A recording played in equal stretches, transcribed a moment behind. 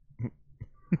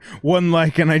One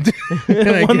like and I do. And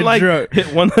I one get like drunk.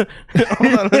 hit one. Hold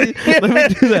on, let me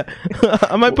do that.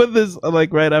 I might put this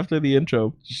like right after the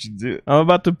intro. You should do it. I'm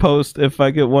about to post. If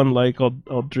I get one like, I'll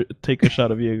take a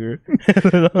shot of Jaeger,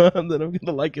 and then I'm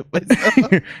gonna like it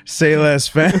myself. Say less,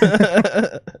 fam.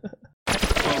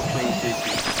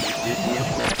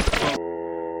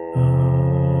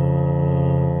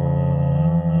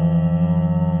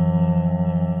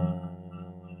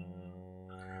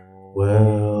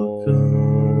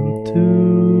 Welcome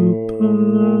to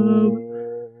Pub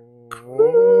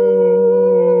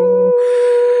Crew.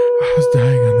 I was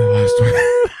dying on that last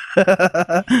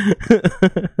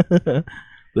one.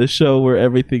 The show where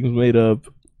everything's made up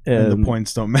And the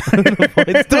points don't matter. the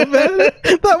points don't matter.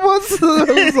 That was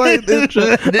like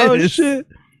intro. Oh shit.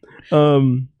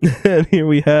 And here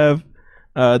we have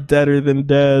Deader Than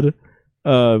Dead,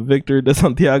 Victor de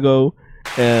Santiago,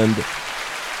 and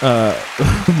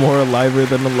more aliver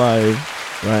than alive,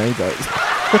 Ryan guys.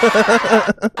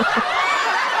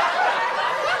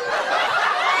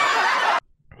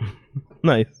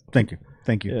 Nice. Thank you.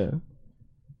 Yeah.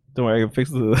 Don't worry, I can fix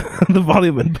the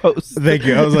volume in post. Thank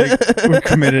you. I was like, we're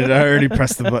committed. I already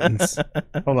pressed the buttons.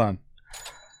 Hold on.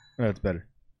 Oh, that's better.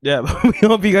 Yeah, but we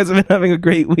hope you guys have been having a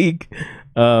great week.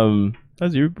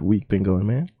 How's your week been going,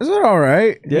 man? Is it all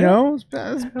right? Yeah. You know, it's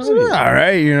been all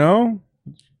right. You know.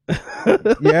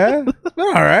 Yeah, it's been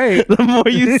all right. The more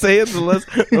you say it,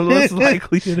 the less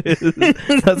likely it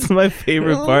is. That's my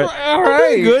favorite part. All I'm right.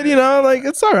 doing good, you know, like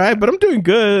it's all right, but I'm doing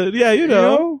good. Yeah, you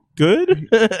know, good.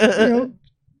 You know,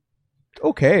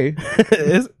 okay.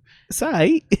 It's all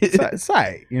right. It's all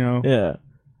right. You know, Yeah.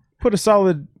 put a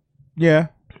solid. Yeah.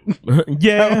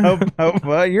 Yeah. How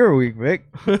about your week, Vic?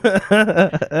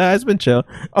 It's been chill.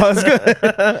 Oh, that's good.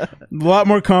 A lot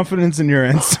more confidence in your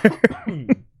answer.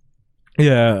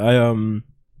 Yeah,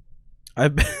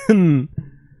 I've been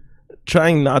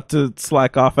trying not to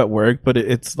slack off at work, but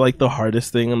it's like the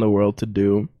hardest thing in the world to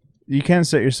do. You can't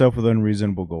set yourself with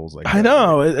unreasonable goals like that. I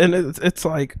know, and it's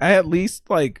like I at least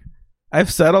like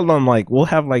I've settled on like we'll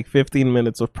have like 15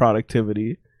 minutes of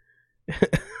productivity.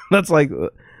 That's like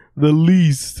the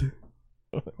least.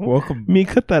 Welcome. Me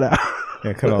cut that out.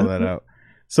 Yeah, cut all that out.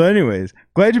 So, anyways,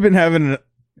 glad you've been having a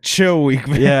chill week.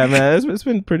 Man. Yeah, man, it's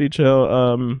been pretty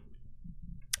chill.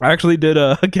 I actually did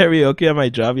a karaoke at my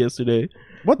job yesterday.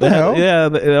 What the hell? Yeah.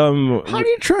 How do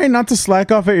you try not to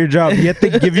slack off at your job yet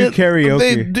they give you karaoke?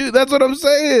 They do. That's what I'm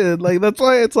saying. Like that's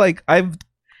why it's like I've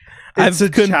It's a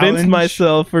convinced challenge.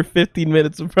 myself for 15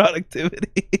 minutes of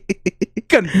productivity.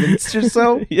 Convinced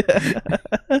yourself? Yeah.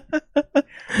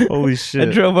 Holy I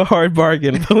shit. drove a hard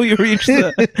bargain, but we reached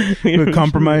The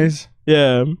compromise?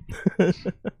 Yeah.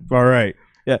 All right.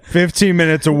 Yeah. 15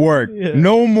 minutes of work. Yeah.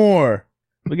 No more.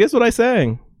 But guess what I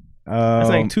sang? I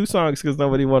sang Um, 2 songs because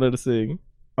nobody wanted to sing.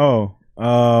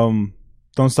 Don't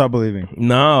Stop Believing.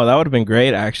 No, that would have been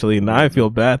great, actually. Now I feel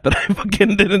bad that I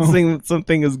fucking didn't sing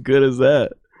something as good as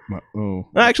that. Oh.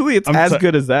 Actually, it's I'm as so-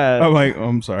 good as that. I'm like,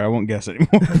 I'm sorry. I won't guess anymore.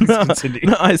 Please No, continue.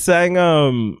 no, I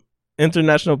sang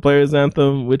International Players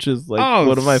Anthem, which is like Oh,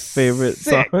 one of my favorite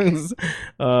sick. songs.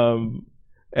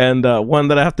 And one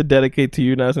that I have to dedicate to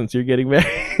you now since you're getting married.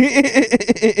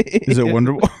 Is it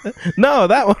Wonderwall? No,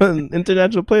 that one,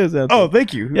 International Players Anthem. Oh,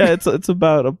 thank you. yeah, it's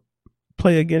about a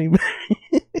player getting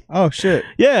married. Oh, shit.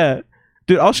 Yeah.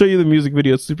 Dude, I'll show you the music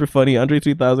video. It's super funny. Andre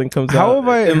 3000 comes out. How have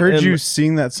I and- heard and- you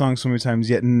sing that song so many times,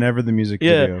 yet never the music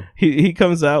Yeah, video? he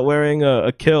comes out wearing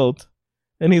a kilt.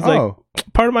 And he's like, Oh.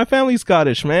 part of my family's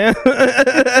Scottish, man.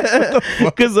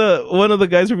 Because one of the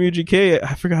guys from UGK,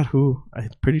 I forgot who. I'm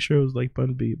pretty sure it was like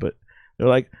Bun B, but they're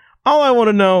like, all I want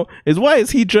to know is why is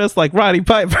he dressed like Roddy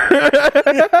Piper?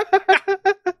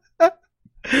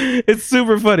 It's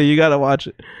super funny. You gotta watch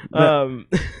it. I'm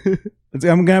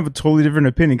gonna have a totally different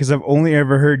opinion because I've only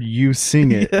ever heard you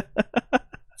sing it. Yeah.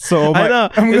 So I know.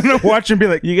 I'm gonna watch and be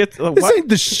like, You get to, this ain't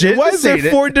the shit. Why This is there ain't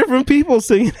it." 4 different people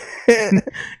singing it?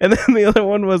 And then the other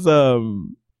one was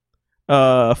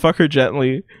Fuck Her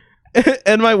Gently.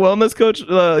 And my wellness coach,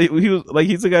 he was like,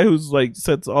 he's the guy who's like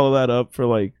sets all of that up for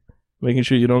like making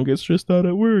sure you don't get stressed out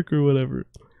at work or whatever.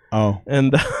 Oh,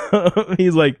 And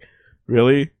he's like,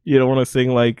 really? You don't want to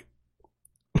sing like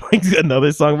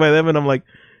another song by them? And I'm like,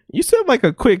 you sound like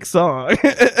a quick song.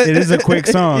 it is a quick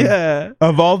song. Yeah.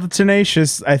 Of all the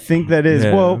Tenacious, I think that is.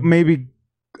 Yeah. Well, maybe.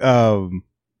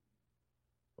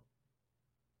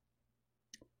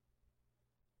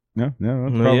 No, that's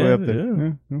probably Yeah, up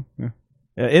there. yeah. Yeah.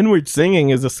 Yeah, Inward Singing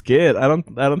is a skit. I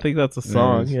don't think that's a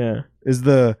song. is. Yeah. Is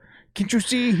the can't you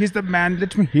see he's the man?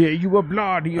 Let me hear you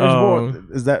applaud. He is Oh. born.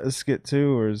 Is that a skit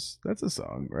too, or is that's a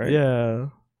song, right? Yeah.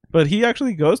 But he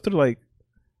actually goes through like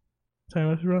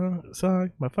Time to run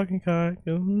song, my fucking car.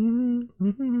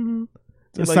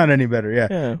 It's like, not any better.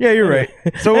 Yeah, you're right.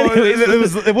 So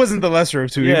anyways, it wasn't the lesser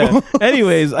of two evils.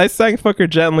 Anyways, I sang "Fucker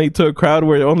Gently" to a crowd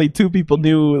where only 2 people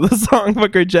knew the song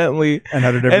 "Fucker Gently," and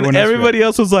how did everyone? And everybody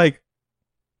else was like,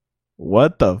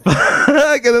 "What the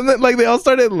fuck?" And then like they all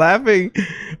started laughing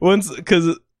once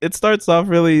because it starts off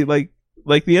really like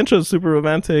the intro is super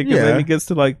romantic, and then it gets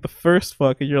to like the first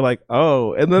fuck, and you're like,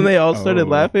 "Oh!" And then they all started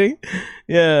laughing.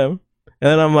 Yeah. And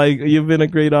then I'm like, "You've been a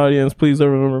great audience. Please don't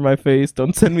remember my face.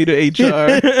 Don't send me to HR."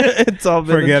 It's all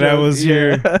been forget I was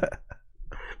here.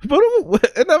 But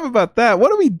enough about that.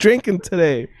 What are we drinking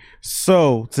today?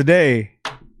 So today,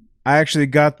 I actually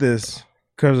got this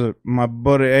because of my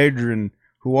buddy Adrian,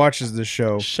 who watches the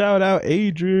show. Shout out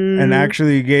Adrian. And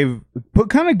actually gave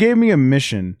me a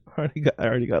mission. I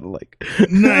already got a like.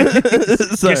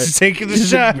 Nice. Sorry. Just taking the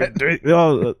shot.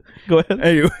 Oh, go ahead.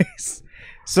 Anyways.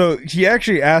 So he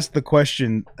actually asked the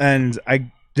question, and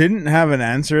I didn't have an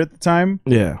answer at the time.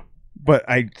 Yeah, but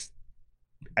I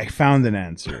found an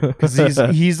answer because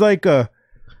he's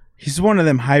one of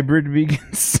them hybrid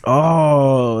vegans.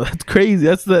 Oh, that's crazy!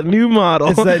 That's that new model.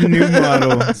 It's that new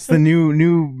model. It's the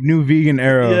new vegan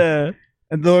era. Yeah.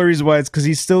 And the only reason why it's because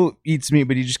he still eats meat,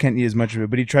 but he just can't eat as much of it.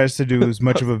 But he tries to do as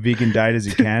much of a vegan diet as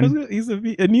he can. He's a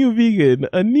new vegan,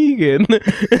 a negan.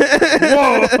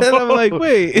 Whoa! And I'm like,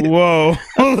 wait, whoa!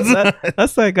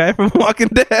 That's that guy from Walking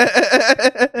Dead.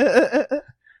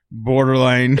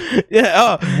 Borderline. Yeah.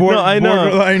 Oh, no, I know.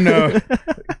 Borderline.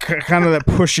 Kind of that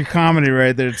pushy comedy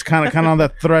right there. It's kind of on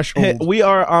that threshold. Hey, we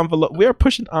are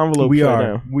pushing envelope. We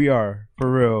are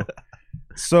for real.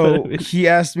 So he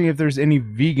asked me if there's any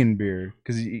vegan beer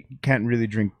because he can't really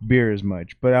drink beer as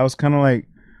much. But I was kind of like,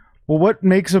 well, what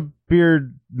makes a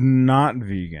beer not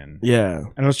vegan? Yeah.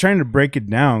 And I was trying to break it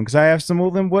down because I asked him,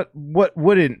 well, then what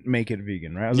wouldn't make it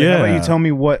vegan, right? I was like, how about you tell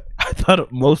me what? I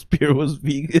thought most beer was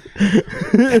vegan.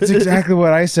 That's exactly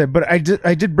what I said. But I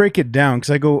did break it down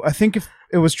because I think if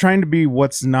it was trying to be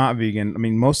what's not vegan, I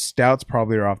mean, most stouts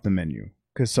probably are off the menu.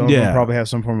 Because some of them probably have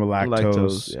some form of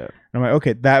lactose. Yeah. And I'm like,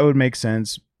 okay, that would make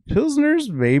sense. Pilsners,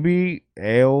 maybe.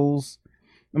 Ales.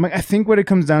 I'm like, I think what it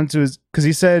comes down to is, because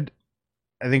he said,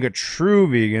 I think a true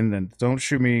vegan, and don't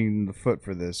shoot me in the foot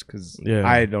for this, because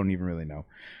I don't even really know.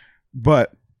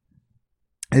 But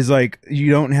is like,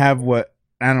 you don't have what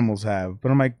animals have.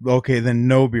 But I'm like, okay, then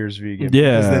no beer's vegan.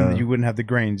 Yeah. Because then you wouldn't have the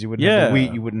grains. You wouldn't have the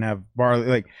wheat. You wouldn't have barley.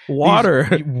 Like water.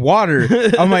 Water.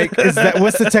 I'm like,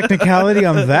 what's the technicality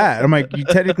on that? I'm like, you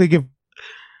technically give.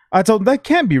 I told him that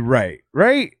can't be right?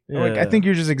 Yeah. Like, I think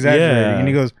you're just exaggerating. Yeah. And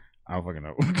he goes, I don't fucking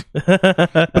know.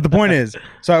 But the point is,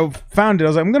 so I found it. I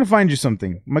was like, I'm going to find you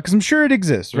something. Because I'm sure it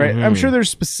exists, right? Mm-hmm. I'm sure there's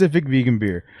specific vegan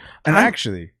beer. And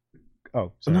actually,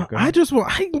 I'm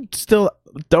still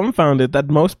dumbfounded that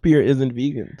most beer isn't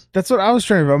vegan. That's what I was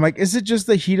trying to. I'm like, is it just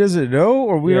that he doesn't know,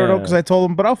 or we don't know? Because I told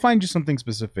him, but I'll find you something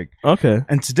specific. Okay.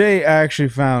 And today I actually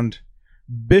found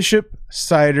Bishop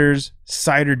Cider's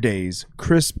Cider Days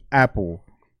Crisp Apple.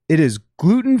 It is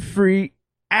gluten-free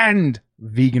and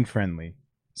vegan-friendly,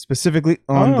 specifically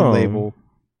on the label,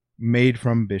 made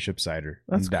from Bishop Cider.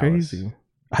 That's crazy.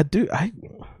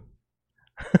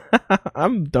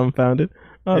 I'm dumbfounded.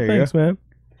 Oh, thanks, man.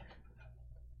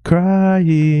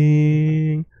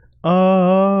 Crying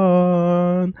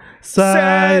on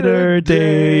cider days.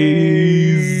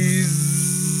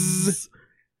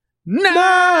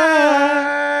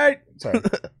 Night. Sorry.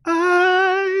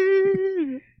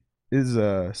 Is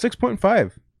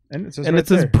 6.5, and it says and it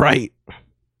says bright.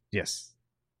 Yes.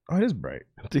 Oh, it is bright.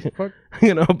 Fuck?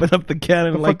 You're gonna open up the can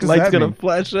and like light's gonna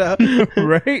flash out.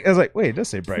 Right? I was like, wait, it does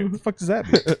say bright. What the fuck does that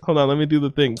mean? Hold on, let me do the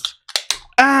things.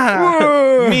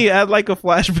 Me, add like a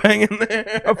flashbang in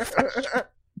there.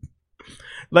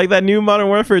 Like that new Modern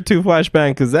Warfare 2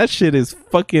 flashbang, because that shit is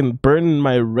fucking burning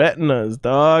my retinas,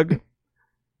 dog.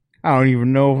 I don't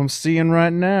even know if I'm seeing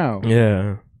right now.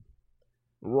 Yeah.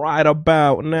 Right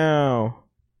about now.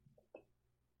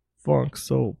 Funk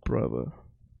soul, brother.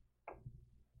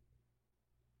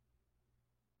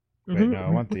 Wait, no, I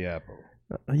want the apple.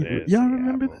 Y'all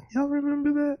remember that? Y'all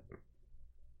remember that?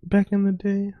 Back in the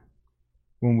day?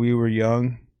 When we were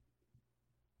young?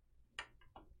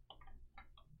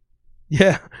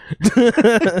 Yeah.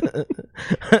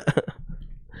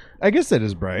 I guess that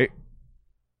is bright.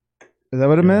 Is that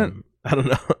what it meant? I don't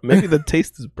know. Maybe the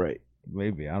taste is bright.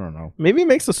 Maybe. I don't know. Maybe it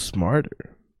makes us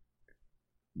smarter.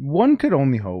 One could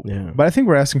only hope. Yeah. But I think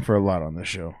we're asking for a lot on this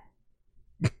show.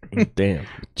 Damn.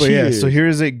 But yeah, so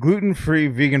here's a gluten-free,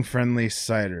 vegan-friendly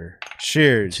cider.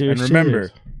 Cheers. And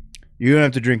remember, you don't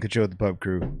have to drink the Chill at the Pub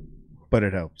crew, but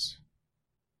it helps.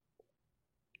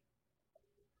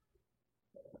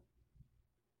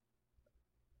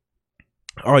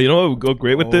 Oh, you know what would go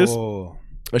great with this?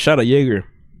 A shot of Jaeger.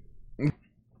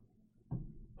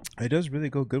 It does really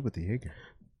go good with the Jaeger.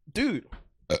 Dude,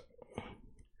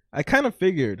 I kind of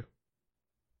figured.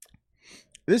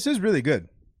 This is really good.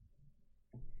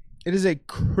 It is a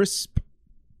crisp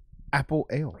apple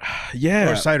ale.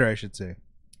 Yeah. Or cider, I should say.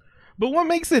 But what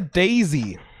makes it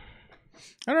Daisy?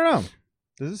 I don't know.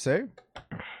 Does it say?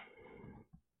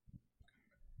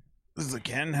 Does the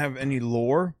can have any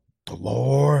lore? The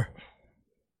lore?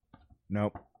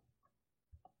 Nope.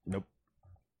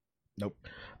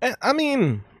 I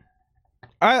mean,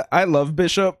 I love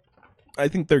Bishop. I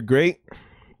think they're great.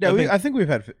 Yeah, I think we've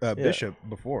had Bishop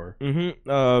before.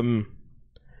 Mm-hmm.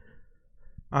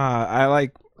 I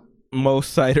like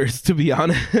most ciders, to be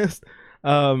honest.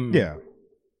 Yeah.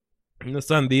 The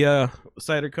Sandia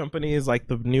cider company is like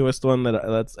the newest one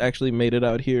that's actually made it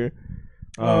out here.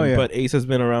 Yeah. But Ace has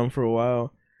been around for a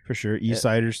while. For sure.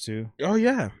 E-ciders too. Oh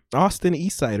yeah. Austin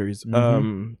E-ciders.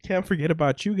 Mm-hmm. Can't forget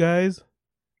about you guys.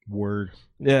 Word.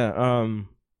 Yeah.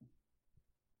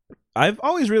 I've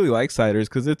always really liked ciders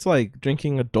because it's like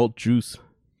drinking adult juice.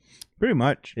 Pretty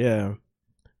much. Yeah.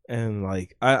 And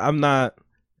like I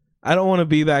don't want to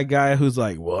be that guy who's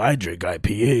like, well, I drink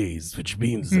IPAs, which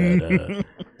means that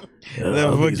oh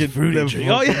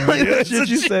yeah, that's what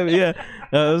you said. Yeah,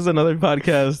 this is another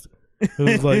podcast. It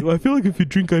was like, well, I feel like if you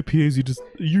drink IPAs,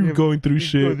 you're going through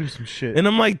shit. Going through some shit. And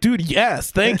I'm like, dude, yes,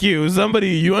 thank you. Somebody,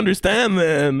 you understand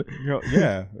then.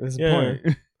 Yeah, that's the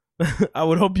point. I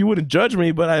would hope you wouldn't judge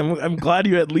me, but I'm glad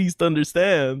you at least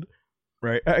understand.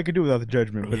 Right, I could do without the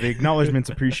judgment, but the acknowledgment's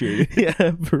appreciated.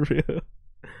 Yeah, for real.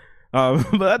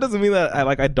 But that doesn't mean that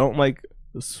I don't like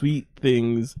sweet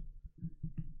things.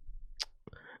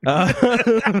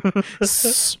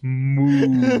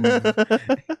 Smooth.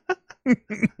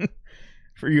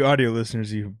 For you audio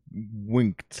listeners, you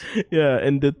winked. Yeah,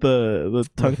 and did the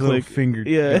tongue click finger.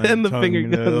 Yeah, and the finger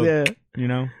gun. Yeah, you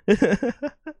know.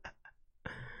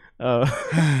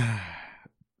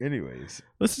 Anyways,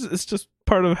 it's just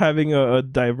part of having a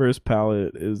diverse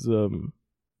palate is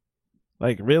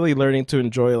like really learning to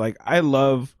enjoy. Like I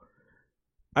love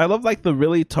like the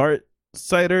really tart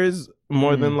ciders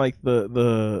more than like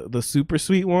the super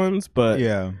sweet ones, but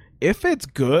yeah, if it's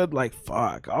good, like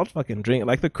fuck, I'll fucking drink it.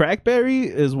 Like the crackberry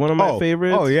is one of my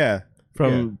favorites. Oh yeah,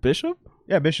 from Bishop.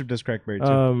 Yeah, Bishop does crackberry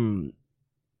too.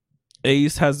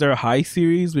 Ace has their high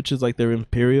series, which is like their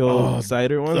imperial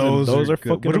cider ones. Those are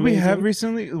fucking. What did we have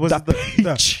recently? Was it the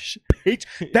peach?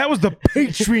 That was the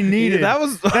peach we needed. Yeah,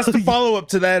 that's the follow up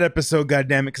to that episode.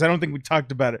 Goddamn it, because I don't think we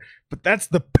talked about it. But that's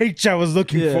the peach I was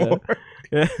looking for.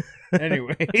 Yeah.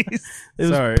 Anyways, it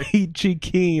was peachy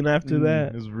keen after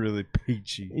that. It was really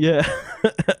peachy. Yeah.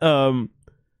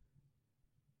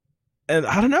 And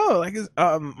I don't know, like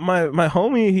my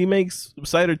homie, he makes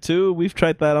cider too. We've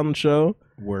tried that on the show.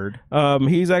 Word.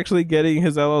 He's actually getting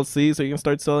his LLC so he can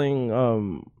start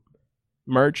selling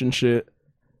merch and shit.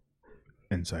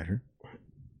 Insider.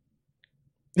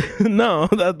 No,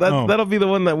 that'll be the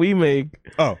one that we make.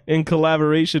 Oh, in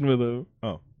collaboration with him.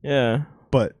 Oh, yeah.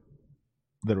 But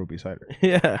there will be cider.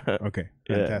 Yeah. Okay.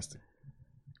 Fantastic.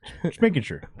 Yeah. Just making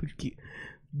sure.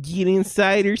 Get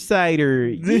insider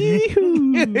cider. I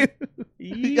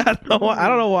don't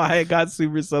know why I got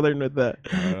super southern with that.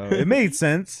 It made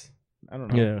sense. I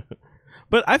don't know. Yeah.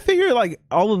 But I figure like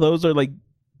all of those are like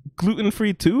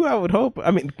gluten-free too, I would hope. I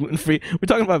mean, gluten-free. We're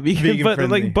talking about vegan but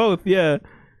friendly. Like both, yeah.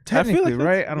 Technically,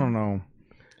 right? I don't know.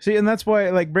 See, and that's why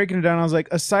like breaking it down, I was like,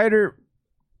 a cider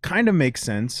kind of makes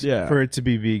sense for it to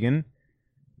be vegan.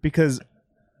 Because,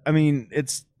 I mean,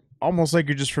 it's almost like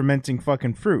you're just fermenting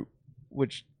fucking fruit.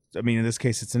 Which, I mean, in this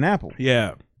case, it's an apple.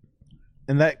 Yeah.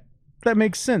 And that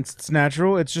makes sense. It's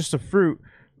natural. It's just a fruit.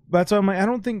 That's why I'm like, I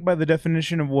don't think by the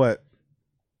definition of what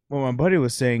my buddy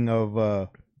was saying of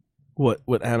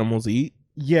what animals eat.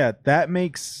 Yeah, that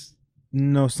makes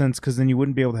no sense because then you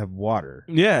wouldn't be able to have water.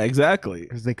 Yeah, exactly.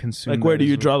 Because they consume. Like, where do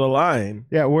you draw the line?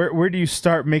 Yeah, where do you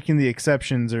start making the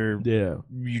exceptions, or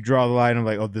you draw the line of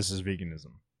like, oh, this is veganism.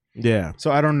 Yeah.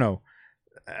 So I don't know,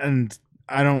 and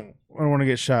I don't want to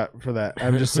get shot for that.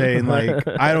 I'm just saying, like,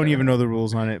 I don't even know the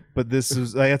rules on it. But this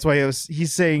is like, that's why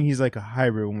he's saying he's like a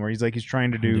hybrid one, where he's like, he's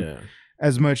trying to do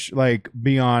as much like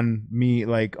Beyond Meat,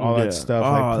 like all that stuff,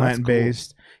 like plant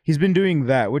based. Cool. He's been doing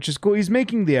that, which is cool. He's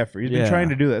making the effort. He's been trying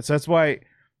to do that. So that's why.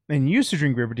 And he used to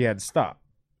drink beer, but he had to stop.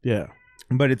 Yeah.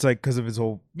 But it's like because of his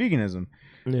whole veganism.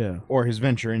 Yeah. Or his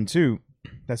venture into.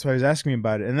 That's why he was asking me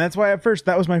about it, and that's why at first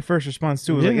that was my first response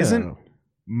too. Was like, isn't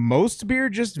most beer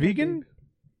just vegan?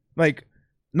 Like,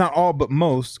 not all, but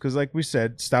most, because like we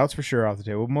said, stouts for sure off the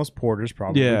table. Most porters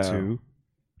probably too.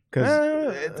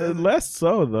 because less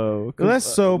so though. Less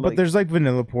so, but there's like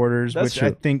vanilla porters, which true.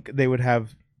 I think they would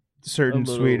have certain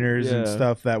sweeteners and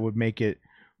stuff that would make it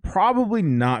probably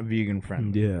not vegan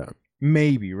friendly. Yeah,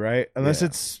 maybe, right? Unless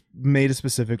it's made a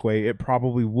specific way, it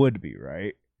probably would be,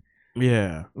 right?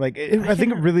 Yeah, like I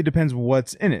think it really depends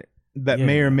what's in it that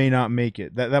may or may not make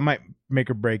it. That might make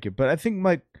or break it. But I think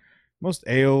like most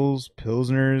ales,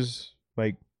 pilsners,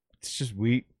 like it's just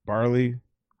wheat, barley,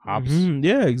 hops.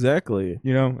 Yeah, exactly.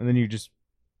 You know, and then you just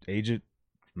age it,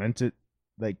 ferment it.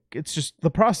 Like it's just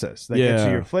the process that gets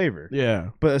you your flavor. Yeah.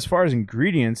 But as far as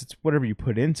ingredients, it's whatever you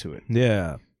put into it.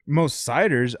 Yeah. Most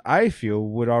ciders, I feel,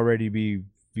 would already be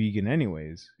vegan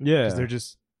anyways. Yeah. Because they're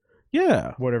just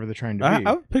whatever they're trying to be.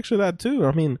 I would picture that too.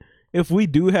 I mean, if we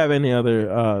do have any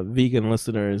other vegan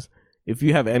listeners, if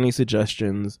you have any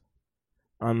suggestions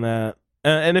on that,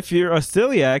 and if you're a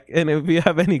celiac, and if you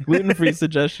have any gluten-free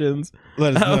suggestions,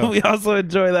 let us know. We also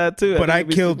enjoy that too. But I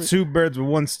killed two birds with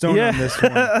one stone on this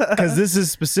one, because this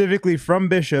is specifically from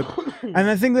Bishop, and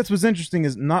I think that's what's interesting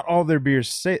is not all their beers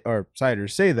say or ciders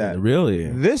say that. Really,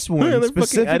 this one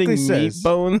specifically says meat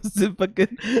bones to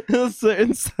fucking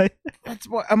certain cider. That's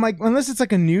what I'm like. Unless it's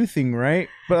like a new thing, right?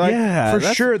 But like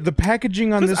for sure, the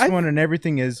packaging on this one and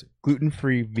everything is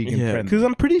gluten-free, vegan friendly. Because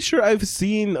I'm pretty sure I've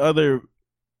seen other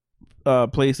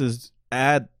places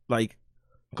add like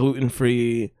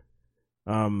gluten-free,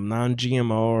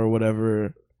 non-GMO or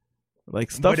whatever, like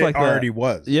stuff but like that. It already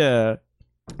was. Yeah,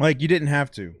 like you didn't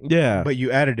have to. Yeah, but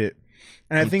you added it,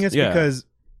 and I think it's because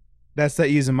that's the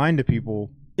ease of mind to people.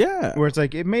 Yeah, where it's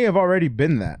like it may have already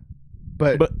been that,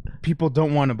 but people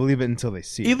don't want to believe it until they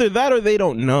see. Either that or they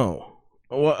don't know.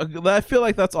 Well, I feel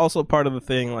like that's also part of the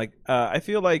thing. Like, I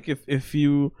feel like if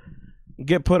you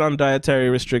get put on dietary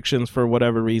restrictions for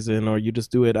whatever reason, or you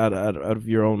just do it out of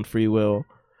your own free will,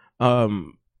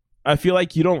 I feel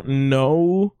like you don't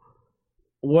know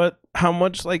how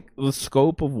much like the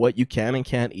scope of what you can and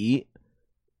can't eat.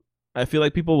 I feel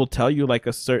like people will tell you like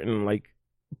a certain like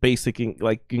basic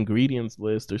like ingredients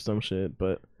list or some shit,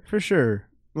 but for sure,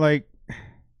 like I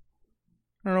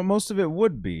don't know, most of it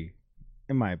would be,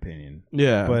 in my opinion.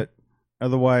 Yeah, but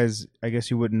otherwise, I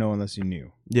guess you wouldn't know unless you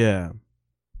knew. Yeah.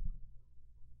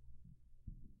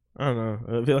 I don't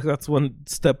know. I feel like that's one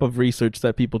step of research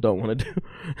that people don't want to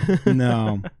do.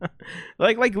 No.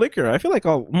 like liquor. I feel like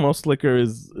most liquor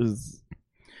is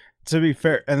to be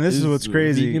fair, and this is what's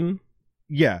crazy. Vegan?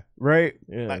 Yeah, right?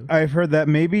 Yeah. I've heard that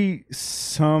maybe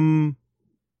some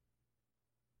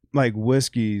like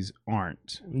whiskeys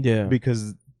aren't. Yeah.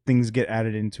 Because things get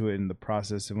added into it in the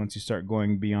process, and once you start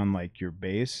going beyond like your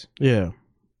base,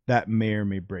 that may or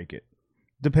may break it,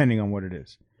 depending on what it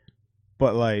is.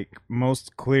 But like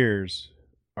most clears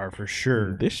are for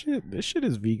sure. This shit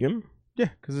is vegan. Yeah,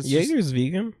 because it's Jaeger's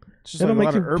vegan. It's just like a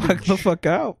lot of urban fuck the fuck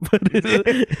out. But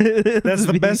that's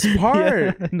the best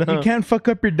part. Yeah, no. You can't fuck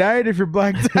up your diet if you're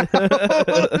blacked out.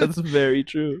 That's very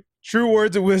true. True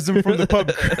words of wisdom from the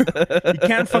pub crew. You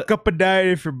can't fuck up a diet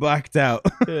if you're blacked out.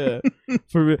 Yeah,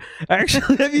 for real.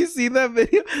 Actually, have you seen that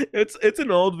video? It's an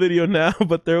old video now,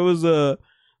 but there was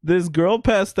this girl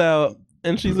passed out.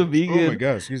 And she's a vegan. Oh my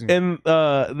god, excuse me. And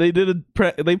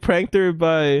they pranked her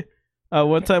by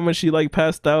one time when she like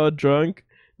passed out drunk.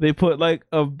 They put like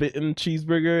a bitten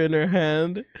cheeseburger in her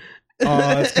hand. Oh,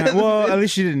 that's kind of, well, at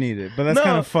least she didn't eat it, but that's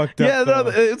kind of fucked up. Yeah, no,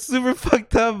 it's super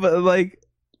fucked up. But like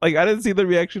I didn't see the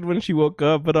reaction when she woke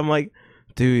up, but I'm like,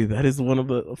 dude, that is one of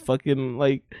the fucking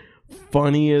like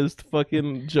funniest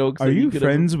fucking jokes. Are you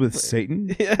friends with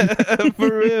Satan? Yeah,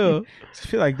 for real. I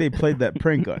feel like they played that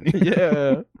prank on you.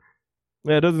 Yeah.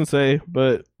 Yeah, it doesn't say,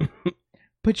 but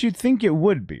but you'd think it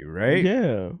would be, right?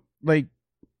 Yeah. Like,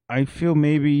 I feel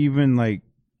maybe even like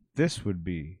this would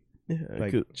be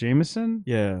like Jameson.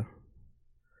 Yeah.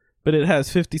 But it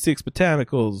has 56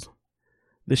 botanicals.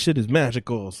 This shit is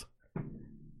magicals.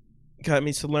 Got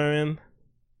me slurring.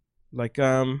 Like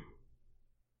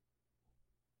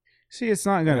See, it's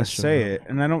not gonna say it,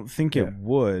 and I don't think it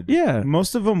would. Yeah,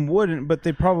 most of them wouldn't, but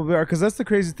they probably are. Because that's the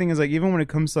crazy thing is, like, even when it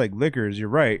comes to like liquors, you're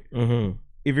right. Mm-hmm.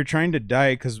 If you're trying to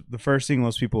diet, because the first thing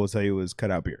most people will tell you is cut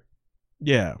out beer.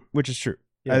 Yeah, which is true.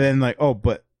 Yeah. And then like, oh,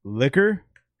 but liquor,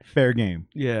 fair game.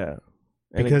 Yeah,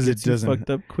 and because it doesn't fucked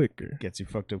up quicker. Gets you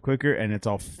fucked up quicker, and it's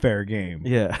all fair game.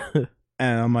 Yeah,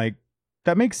 and I'm like,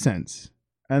 that makes sense,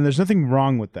 and there's nothing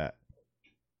wrong with that.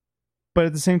 But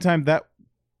at the same time, that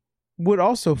would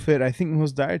also fit, I think,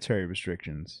 most dietary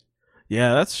restrictions.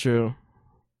 Yeah, that's true.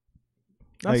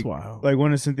 That's wild. Like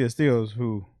one of Cynthia Steele's,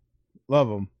 who love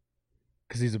him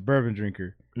because he's a bourbon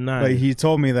drinker. Nice. Like he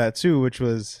told me that too, which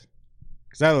was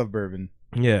because I love bourbon.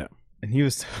 Yeah, and he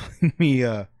was telling me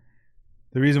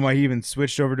the reason why he even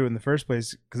switched over to it in the first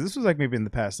place, because this was like maybe in the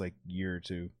past like year or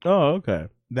two. Oh, okay.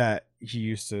 That he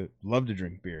used to love to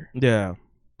drink beer. Yeah.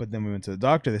 But then we went to the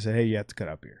doctor. They said, hey, you have to cut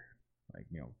out beer. Like,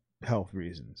 health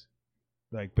reasons.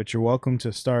 Like, but you're welcome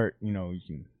to start, you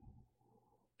can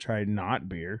try not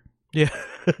beer. Yeah.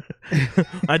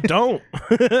 I don't.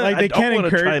 Like, they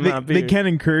can't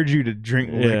encourage you to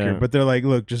drink liquor, but they're like,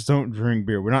 look, just don't drink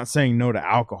beer. We're not saying no to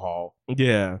alcohol.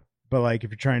 Yeah. But like, if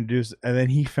you're trying to do this, and then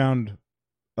he found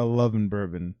a love in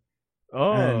bourbon.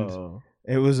 Oh.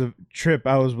 And it was a trip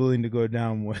I was willing to go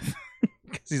down with.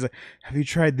 Because he's like, have you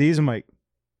tried these? I'm like,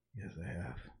 yes, I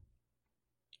have.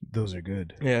 Those are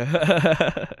good.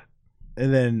 Yeah.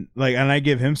 And then, like, and I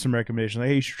give him some recommendations. Like,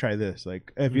 hey, you should try this.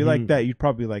 Like, if you like that, you'd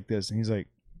probably like this. And he's like,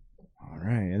 all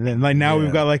right. And then, like, now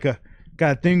we've got like a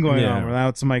thing going on. Where now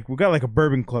it's like, we've got like a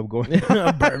bourbon club going on.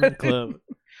 A bourbon club.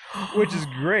 Which is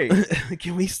great.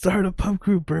 Can we start a pub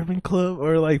crew bourbon club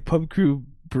or like pub crew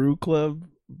brew club?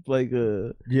 Like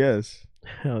yes.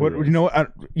 What yes. You know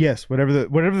what? Yes, whatever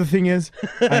the thing is,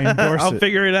 I endorse I'll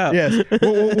figure it out. Yes,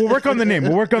 we'll work on the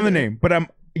name.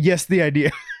 But yes, the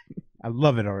idea. I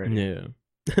love it already. Yeah.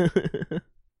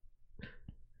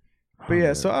 But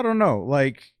yeah, so I don't know.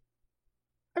 Like,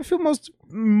 I feel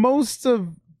most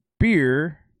of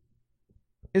beer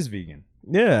is vegan.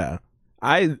 Yeah,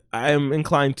 I am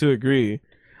inclined to agree.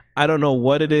 I don't know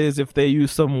what it is. If they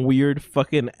use some weird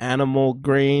fucking animal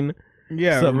grain.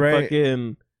 Yeah, some right.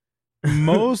 Fucking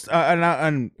most, and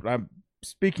I'm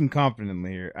speaking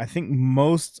confidently here. I think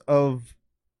most of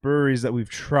breweries that we've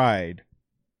tried,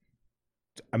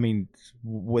 I mean,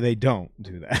 they don't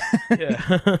do that.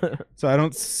 Yeah. So I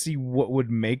don't see what would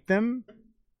make them.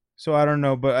 So I don't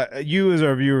know. But you, as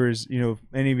our viewers,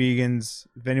 any vegans,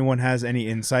 if anyone has any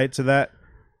insight to that,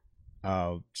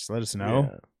 just let us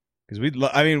know. Because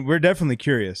we're definitely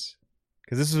curious.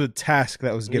 Because this was a task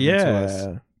that was given to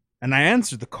us. And I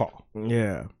answered the call.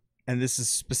 Yeah. And this is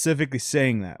specifically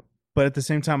saying that. But at the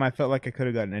same time, I felt like I could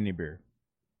have gotten any beer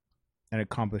and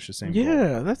accomplished the same goal.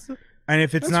 Yeah, and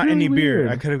if it's not really any beer, weird.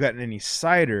 I could have gotten any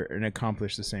cider and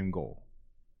accomplished the same goal.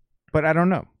 But I don't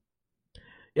know.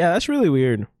 Yeah, that's really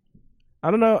weird.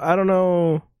 I don't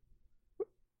know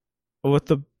what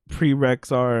the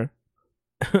prereqs are.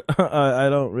 I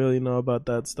don't really know about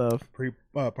that stuff.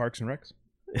 Parks and Recs?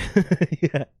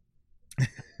 Yeah.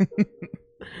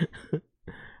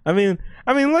 I mean,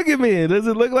 look at me. Does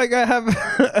it look like I have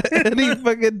any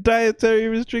fucking dietary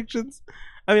restrictions?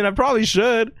 I mean, I probably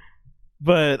should,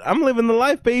 but I'm living the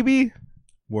life, baby.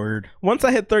 Word. Once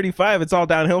I hit 35, it's all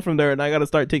downhill from there, and I got to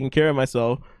start taking care of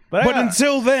myself. But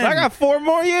until then, I got 4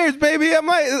 more years, baby. I'm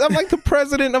like the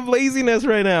president of laziness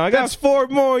right now. I got 4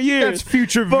 more years. That's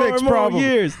future Vic's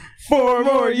problem. 4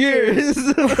 more years.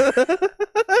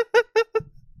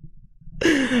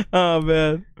 Oh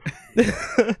man.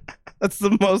 That's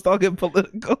the most I'll get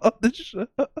political on the show.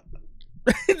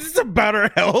 It's about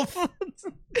our health.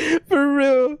 For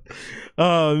real.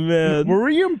 Oh man. Were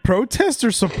we in protest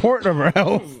or support of our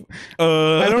health?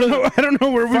 I don't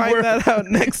know where we find were. That out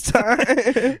next time.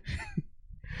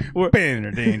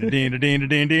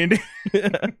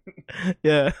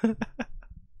 Yeah.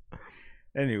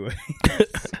 Anyway.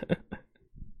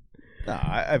 Nah,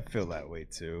 I feel that way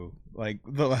too. Like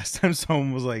the last time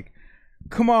someone was like,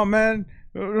 come on, man,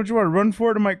 don't you want to run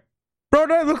for it? I'm like, bro,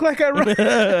 do I look like I run?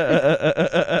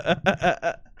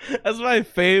 That's my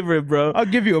favorite, bro. I'll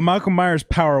give you a Michael Myers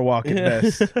power walk at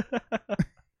best.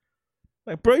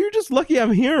 Like, bro, you're just lucky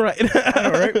I'm here right now.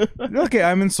 All right. Okay,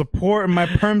 I'm in support and my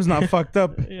perm's not fucked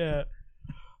up. Yeah.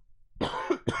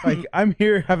 Like, I'm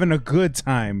here having a good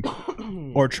time.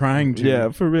 Or trying to. Yeah,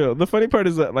 for real. The funny part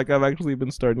is that, like, I've actually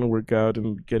been starting to work out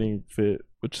and getting fit,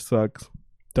 which sucks.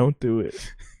 Don't do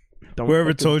it.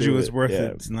 Whoever told you it's worth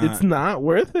it, it's not. It's not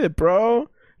worth it, bro.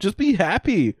 Just be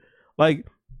happy. Like,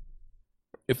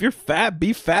 if you're fat,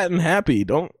 be fat and happy.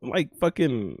 Don't, like,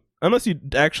 fucking... Unless you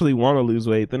actually want to lose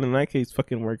weight, then in that case,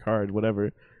 fucking work hard,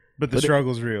 whatever. But the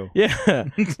struggle's real. Yeah.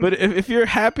 But if you're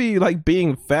happy, like,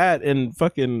 being fat and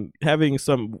fucking having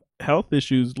some health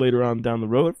issues later on down the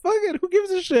road, fuck it. Who gives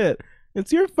a shit?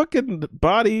 It's your fucking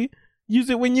body.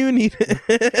 Use it when you need it.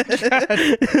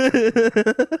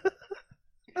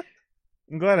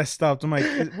 I'm glad I stopped. I'm like,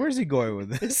 where's he going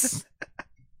with this?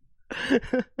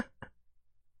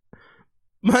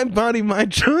 My body, my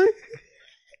choice.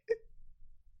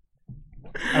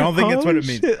 I don't think that's what it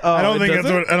means. Oh, I don't think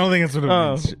that's what it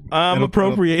means. I'm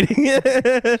appropriating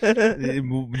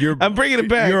it. I'm bringing it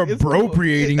back. You're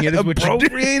appropriating it. Is what you're doing.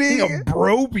 Appropriating.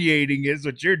 Appropriating is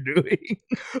what you're doing.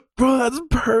 Bro, that's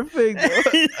perfect.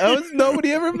 Bro.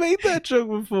 Nobody ever made that joke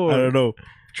before. I don't know.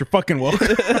 But you're fucking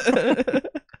welcome.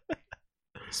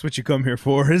 That's what you come here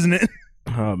for, isn't it?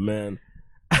 Oh man.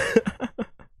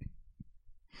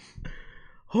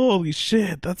 Holy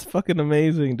shit, that's fucking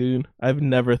amazing, dude. I've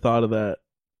never thought of that.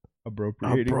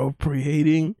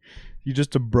 Appropriating. You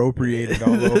just appropriated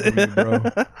all over me, bro.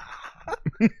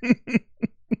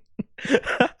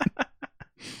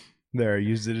 There, I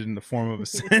used it in the form of a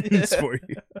sentence for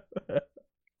you.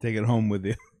 Take it home with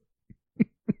you.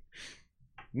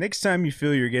 Next time you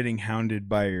feel you're getting hounded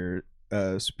by your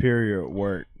superior at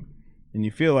work, and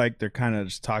you feel like they're kind of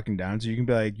just talking down to you, you can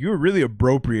be like, "You're really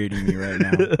appropriating me right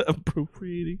now."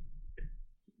 Appropriating.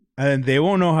 And they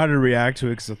won't know how to react to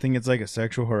it because I think it's like a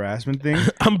sexual harassment thing.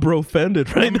 I'm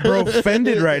bro-offended right now. I'm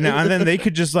bro-offended right now. And then they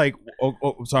could just like,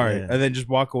 oh sorry. Yeah. And then just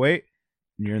walk away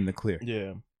and you're in the clear.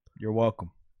 Yeah. You're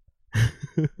welcome.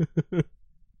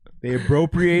 They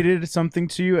appropriated something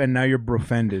to you and now you're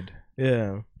bro-offended.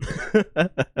 Yeah.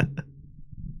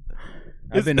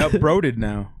 I've been up-broed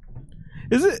now.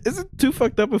 Is it too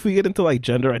fucked up if we get into like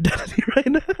gender identity right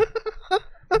now?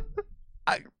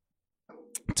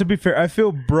 To be fair, I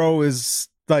feel bro is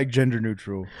like gender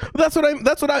neutral.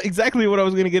 Exactly what I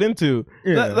was gonna get into.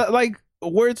 Yeah. That, like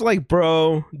words like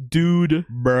bro, dude,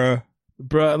 bruh,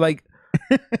 like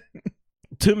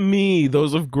to me,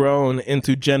 those have grown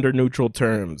into gender neutral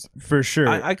terms. For sure.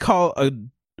 I call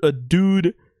a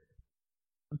dude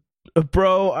a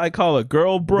bro, I call a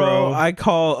girl bro, I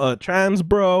call a trans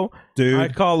bro, dude, I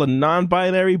call a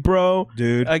non-binary bro,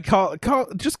 dude, I call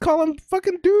him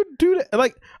fucking dude.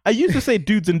 Like I used to say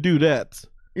dudes and dudettes,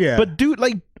 yeah, but dude,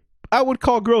 like I would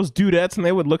call girls dudettes and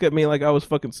they would look at me like I was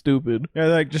fucking stupid. Yeah,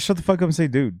 like just shut the fuck up and say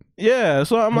dude. Yeah,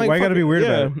 so I'm like, why gotta be weird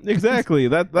about it? Exactly.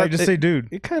 That like just say dude.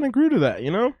 It kind of grew to that,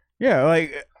 you know? Yeah,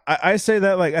 like I say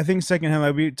that, like I think secondhand,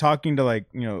 I'd be talking to like,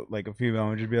 you know, like a female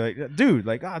and just be like, dude,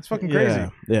 like, it's fucking crazy.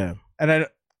 Yeah. And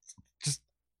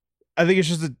I think it's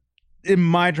just in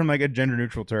my term, like a gender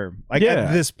neutral term. Like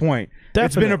at this point,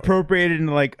 It's been appropriated in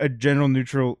like a gender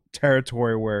neutral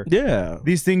territory where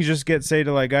these things just get said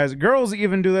to like guys. Girls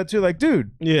even do that too. Like,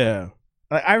 dude. Yeah.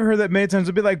 Like, I've heard that many times.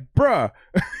 It'd be like, bruh.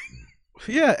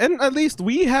 Yeah, and at least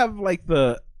we have like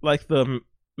the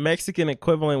Mexican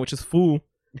equivalent, which is fool.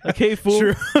 Like, hey, fool.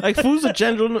 True. Like, fool's a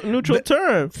gender neutral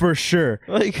term. For sure.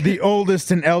 Like, the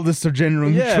oldest and eldest of gender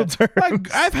neutral terms.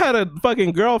 Like, I've had a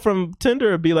fucking girl from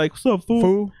Tinder be like, what's up,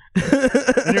 fool?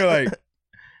 And you're like,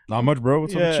 not much, bro.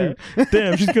 What's up with you?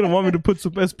 Damn, she's going to want me to put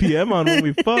some SPM on when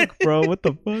we fuck, bro. What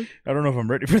the fuck? I don't know if I'm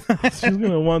ready for that. She's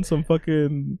going to want some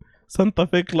fucking Santa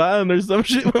Fe Clan or some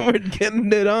shit when we're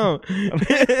getting it on.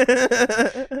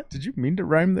 Did you mean to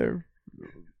rhyme there?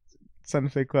 Santa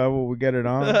Fe Club, will we get it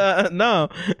on? No,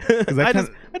 I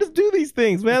just do these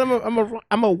things, man. I'm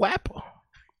a wapper.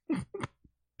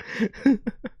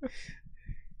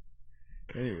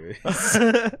 Anyways,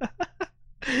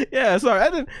 yeah.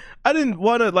 Sorry, I didn't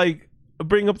want to like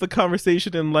bring up the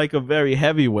conversation in like a very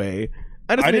heavy way.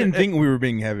 I didn't think we were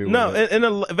being heavy. No, in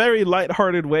a very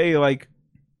lighthearted way. Like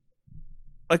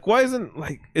why isn't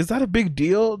is that a big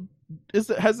deal?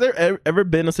 Has there ever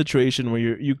been a situation where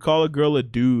you call a girl a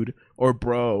dude or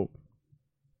bro?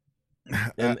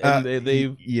 And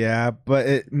they've yeah, but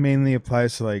it mainly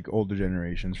applies to like older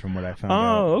generations, from what I found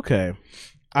out. Oh, okay.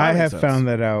 I have found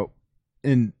that out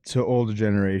into older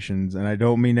generations, and I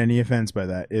don't mean any offense by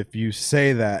that. If you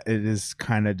say that, it is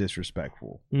kind of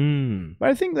disrespectful. But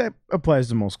I think that applies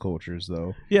to most cultures,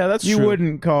 though. Yeah, that's true. You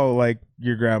wouldn't call like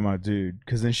your grandma dude,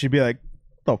 because then she'd be like,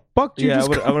 the fuck do you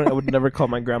I would never call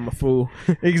my grandma fool.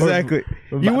 Exactly.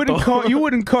 You wouldn't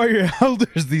call your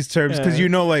elders these terms because you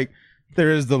know, like,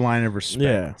 there is the line of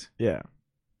respect. Yeah.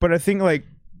 But I think like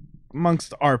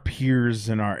amongst our peers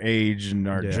and our age and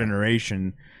our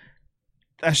generation,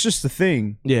 that's just the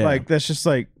thing. Yeah. Like that's just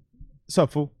like, what's up,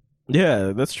 fool?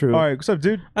 Yeah, that's true. All right, what's up,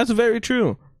 dude? That's very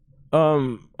true. I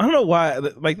don't know why.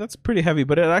 Like that's pretty heavy,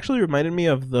 but it actually reminded me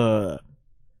of the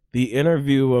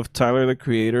interview of Tyler the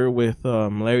Creator with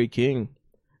Larry King,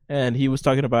 and he was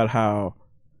talking about how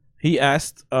he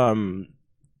asked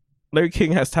Larry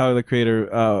King asked Tyler the Creator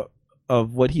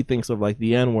of what he thinks of like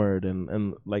the N-word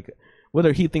and like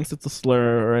whether he thinks it's a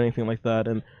slur or anything like that,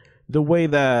 and the way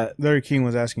that Larry King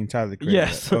was asking Tyler the Creator.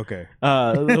 Yes. Okay.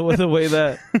 The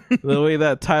way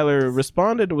that Tyler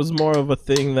responded was more of a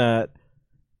thing that,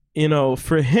 you know,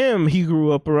 for him, he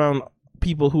grew up around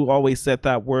people who always said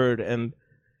that word, and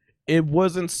it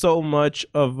wasn't so much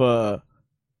of a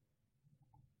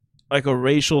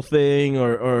racial thing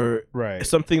or right.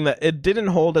 something that it didn't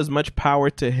hold as much power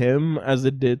to him as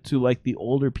it did to like the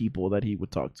older people that he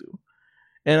would talk to.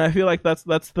 And I feel like that's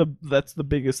the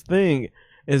biggest thing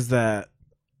is that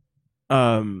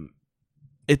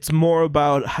it's more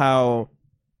about how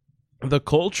the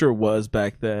culture was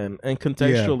back then, and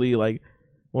contextually, like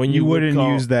when you wouldn't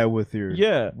use that with your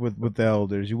with the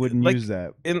elders. You wouldn't like, use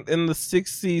that in the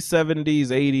 60s, 70s,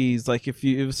 80s. Like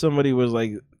if somebody was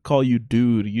like call you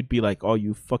dude, you'd be like, oh,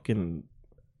 you fucking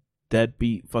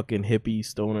deadbeat fucking hippie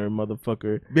stoner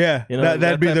motherfucker. Yeah, you know,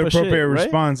 that'd be the appropriate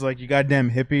response. Right? Like, you goddamn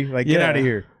hippie, like get out of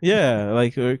here. Yeah,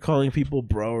 like or calling people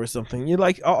bro or something. You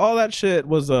like all that shit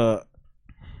was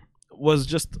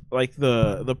just like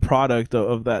the product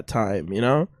of that time, you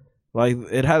know? Like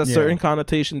it had a certain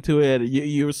connotation to it.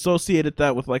 You associated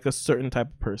that with like a certain type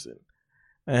of person.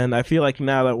 And I feel like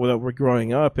now that we're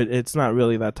growing up, it's not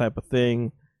really that type of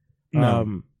thing.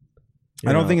 No.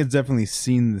 I don't think it's definitely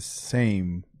seen the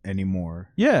same anymore.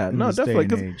 Yeah, no, definitely,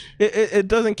 because it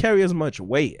doesn't carry as much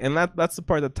weight, and that's the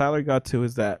part that Tyler got to,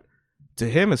 is that to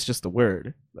him it's just a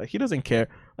word. Like he doesn't care.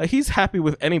 Like he's happy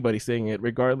with anybody saying it,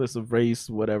 regardless of race,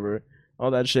 whatever,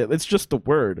 all that shit. It's just a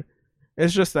word.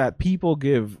 It's just that people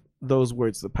give those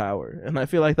words the power, and I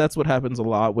feel like that's what happens a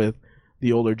lot with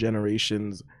the older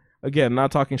generations. Again,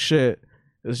 not talking shit.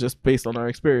 It's just based on our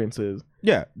experiences.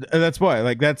 Yeah, that's why.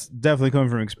 Like, that's definitely coming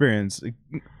from experience.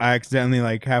 I accidentally,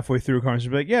 like, halfway through a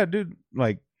conversation, be like, yeah, dude,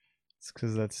 like, it's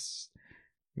because that's...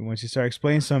 Once you start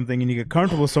explaining something and you get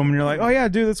comfortable with someone, you're like, oh, yeah,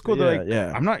 dude, that's cool. They're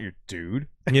like, I'm not your dude.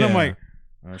 And I'm like,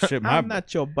 oh, shit, I'm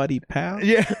not your buddy, pal.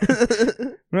 Yeah.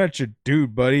 I'm not your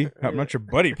dude, buddy. I'm not your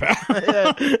buddy, pal.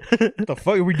 What the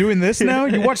fuck? Are we doing this now?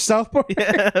 You watch South Park?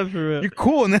 Yeah, for real. You're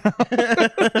cool now.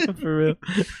 For real.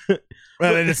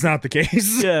 Well, then it's not the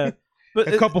case. Yeah. But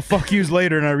a couple fuck yous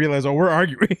later, and I realize, oh, we're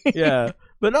arguing. Yeah.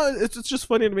 But no, it's just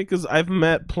funny to me because I've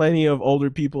met plenty of older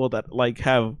people that like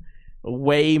have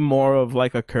way more of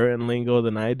like a current lingo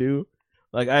than I do.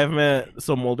 Like I've met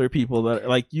some older people that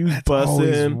like use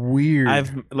bussin'. Weird.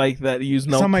 I've like that use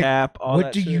no cap. All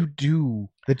what do shit. You do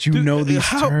that you know these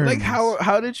terms? Like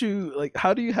how did you like?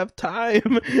 How do you have time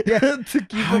to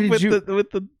keep up with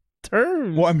the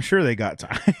terms? Well, I'm sure they got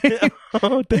time.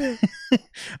 Oh damn!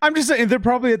 I'm just saying they're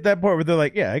probably at that point where they're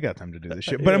like, yeah, I got time to do this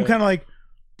shit. But I'm kind of like,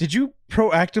 did you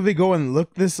proactively go and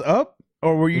look this up,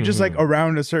 or were you just like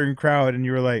around a certain crowd and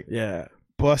you were like,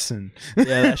 bussin'?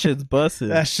 Yeah, that shit's bussin'.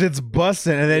 That shit's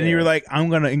bussin'. And then you were like, I'm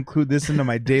gonna include this into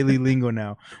my daily lingo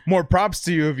now. More props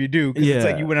to you if you do, because it's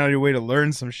like you went out of your way to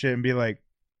learn some shit and be like,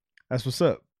 that's what's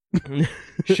up.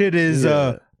 Shit is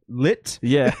lit.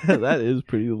 Yeah, that is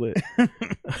pretty lit.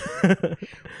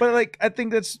 But like, I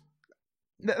think that's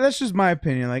just my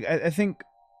opinion. Like, I think,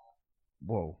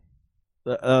 whoa.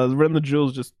 Rem the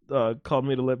Jules just called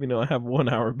me to let me know I have 1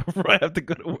 hour before I have to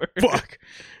go to work. Fuck.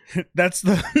 That's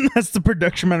the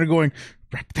production manager going,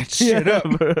 wrap that shit up.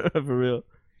 For real.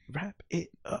 Wrap it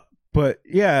up. But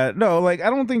yeah, no, like I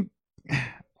don't think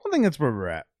that's where we're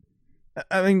at.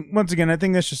 I mean, once again, I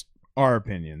think that's just our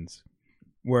opinions.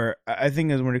 Where I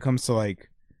think is when it comes to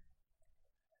like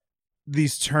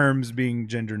these terms being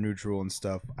gender neutral and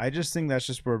stuff, I just think that's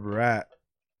just where we're at.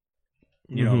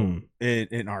 You know,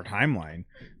 in our timeline.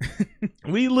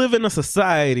 We live in a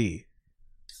society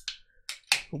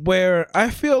where I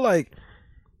feel like,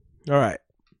 all right,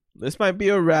 this might be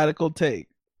a radical take,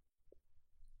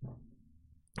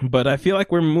 but I feel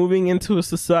like we're moving into a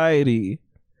society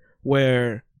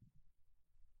where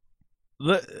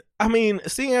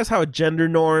seeing as how gender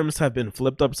norms have been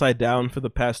flipped upside down for the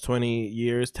past 20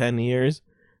 years, 10 years,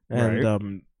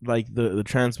 and like the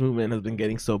trans movement has been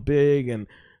getting so big, and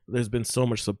there's been so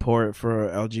much support for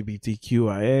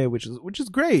LGBTQIA, which is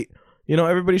great. You know,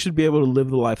 everybody should be able to live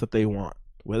the life that they want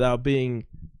without being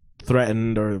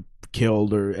threatened or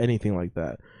killed or anything like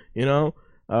that. You know,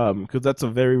 because that's a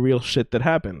very real shit that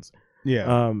happens.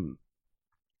 Yeah.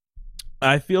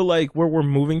 I feel like where we're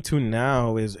moving to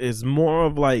now is more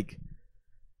of like,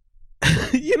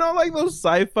 you know, like those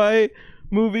sci-fi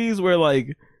movies where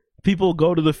like people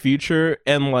go to the future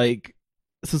and like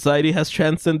society has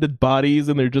transcended bodies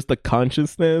and they're just a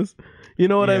consciousness. You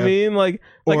know what I mean? Like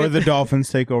or the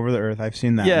dolphins take over the earth. I've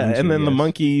seen that. Yeah, and then the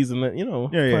monkeys and then, you know,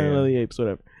 Planet of the Apes,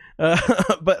 whatever.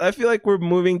 But I feel like we're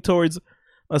moving towards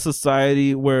a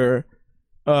society where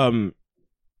the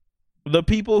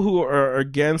people who are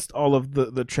against all of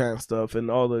the trans stuff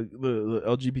and all the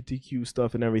LGBTQ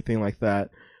stuff and everything like that,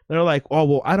 they're like, oh,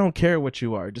 well, I don't care what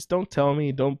you are. Just don't tell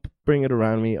me. Don't bring it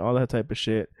around me. All that type of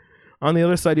shit. On the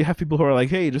other side, you have people who are like,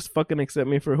 hey, just fucking accept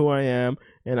me for who I am,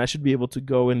 and I should be able to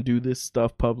go and do this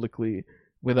stuff publicly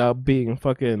without being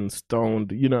fucking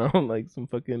stoned, you know, like some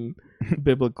fucking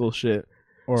biblical shit.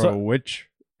 Or a witch.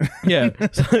 Yeah.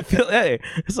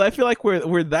 So I feel like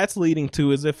where that's leading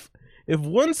to is if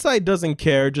one side doesn't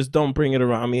care, just don't bring it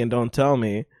around me and don't tell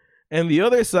me. And the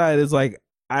other side is like,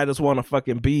 I just want to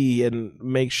fucking be and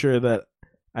make sure that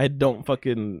I don't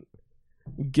fucking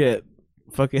get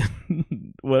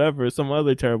fucking whatever, some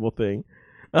other terrible thing.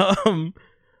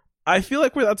 I feel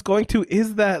like where that's going to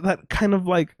is that kind of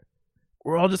like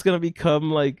we're all just gonna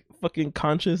become like fucking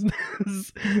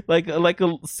consciousness, like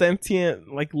a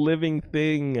sentient, like living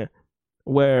thing,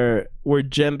 where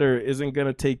gender isn't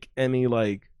gonna take any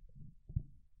like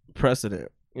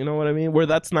precedent. You know what I mean? Where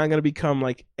that's not gonna become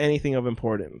like anything of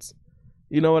importance.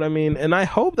 You know what I mean? And I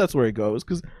hope that's where it goes,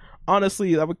 because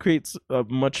honestly, that would create a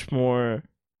much more,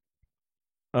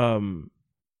 I want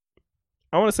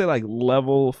to say like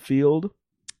level field.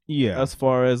 Yeah. As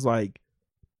far as like,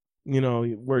 you know,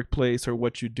 workplace or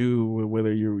what you do,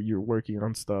 whether you're working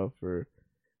on stuff or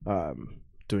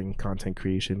doing content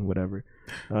creation, whatever.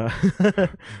 Is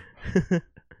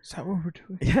that what we're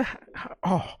doing? Yeah.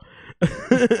 Oh.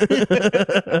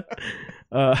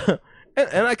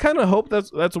 And I kind of hope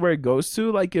that's where it goes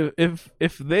to. Like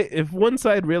if one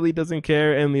side really doesn't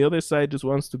care and the other side just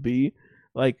wants to be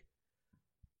like,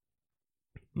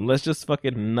 let's just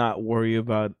fucking not worry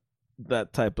about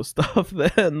that type of stuff.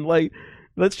 Then like,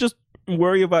 let's just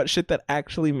worry about shit that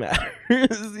actually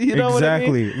matters. You know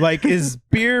exactly. What I mean? Like, is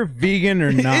beer vegan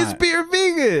or not? Is beer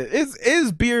vegan?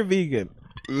 Is beer vegan?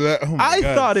 Oh I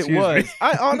God, thought it was. me.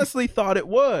 I honestly thought it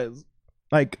was.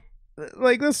 Like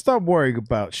let's stop worrying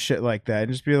about shit like that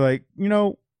and just be like, you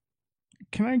know,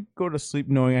 can I go to sleep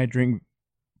knowing I drink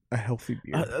a healthy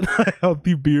beer? A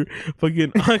healthy beer.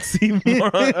 Fucking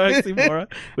oxymoron.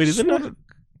 Wait, isn't that a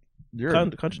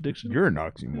contradiction? You're an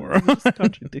oxymoron.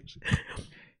 Contradiction.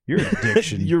 You're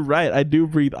addiction. You're right. I do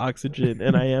breathe oxygen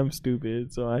and I am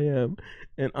stupid, so I am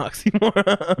an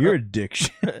oxymoron. You're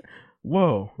addiction.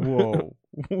 Whoa.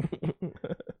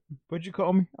 What'd you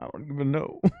call me? I don't even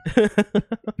know.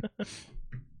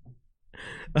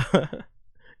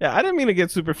 Yeah, I didn't mean to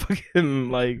get super fucking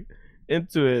like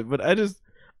into it, but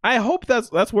I hope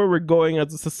that's where we're going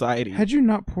as a society. Had you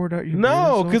not poured out your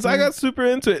No, beer because I got super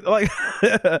into it. Like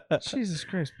Jesus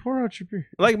Christ, pour out your beer.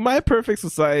 Like my perfect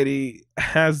society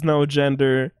has no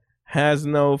gender, has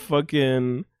no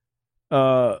fucking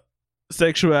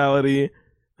sexuality,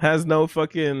 has no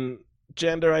fucking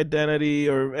gender identity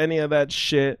or any of that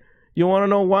shit. You want to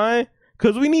know why?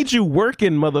 Because we need you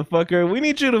working, motherfucker. We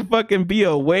need you to fucking be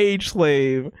a wage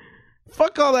slave.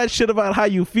 Fuck all that shit about how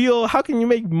you feel. How can you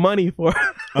make money for it?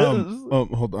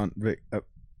 Hold on, Vic.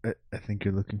 I think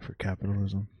you're looking for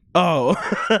capitalism. Oh.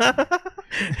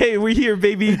 Hey, we're here,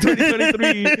 baby.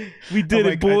 2023. We did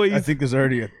it, boys. I think there's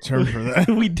already a term for that.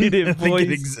 We did it, boys. I think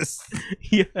it exists.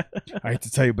 Yeah. I hate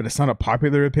to tell you, but it's not a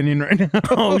popular opinion right now.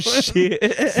 Oh, shit.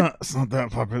 It's not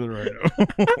that popular right now.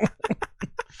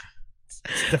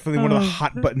 It's definitely one of the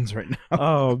hot buttons right now.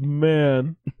 Oh,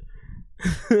 man.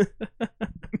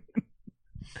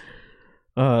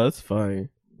 Oh, that's funny.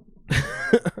 You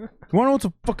want to know what's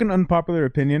a fucking unpopular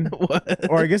opinion? What?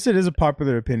 Or I guess it is a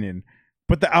popular opinion,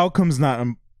 but the outcome's not. Let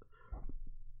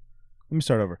me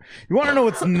start over. You want to know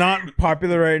what's not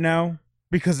popular right now?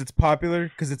 Because it's popular?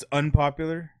 Because it's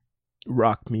unpopular?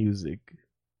 Rock music.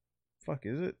 Fuck,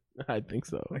 is it? I think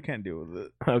so. I can't deal with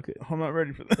it. Okay. I'm not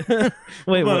ready for that.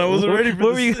 Wait, I wasn't ready for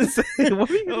what were you gonna say? What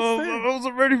were you gonna say? I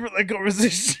wasn't ready for that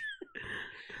conversation.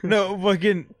 No,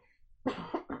 fucking.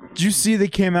 Did you see they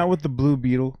came out with the Blue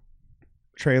Beetle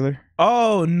trailer?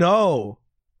 Oh, no.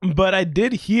 But I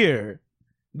did hear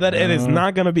that it is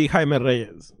not going to be Jaime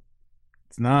Reyes.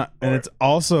 It's not. And it's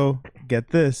also, get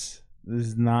this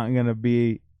is not going to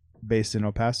be based in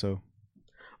El Paso.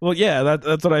 Well, yeah,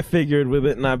 that's what I figured with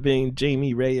it not being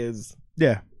Jamie Reyes.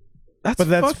 Yeah.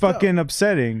 That's fucking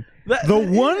upsetting. The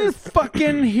one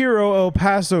fucking hero El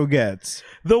Paso gets.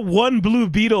 The one Blue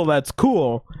Beetle that's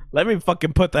cool. Let me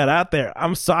fucking put that out there.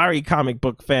 I'm sorry, comic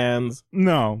book fans.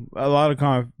 No, a lot of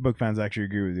comic book fans actually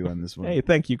agree with you on this one. Hey,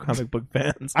 thank you, comic book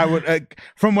fans. I would,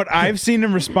 from what I've seen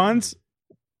in response,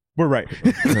 we're right.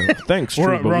 Thanks,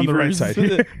 we're on the right side.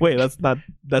 Wait, that's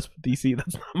DC.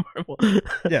 That's not Marvel.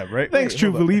 Yeah, right. Thanks,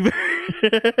 True Believer.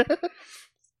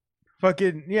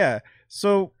 Fucking yeah.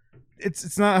 So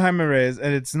it's not Jaime Reyes,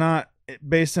 and it's not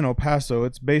based in El Paso.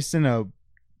 It's based in a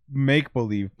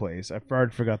make-believe place. I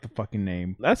forgot the fucking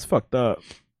name. That's fucked up.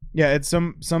 Yeah, it's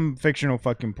some fictional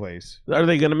fucking place. Are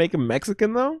they gonna make him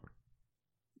Mexican though?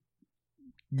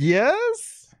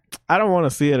 Yes. I don't want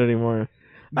to see it anymore.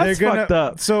 That's fucked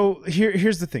up. So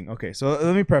here's the thing. Okay, so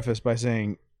let me preface by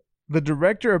saying the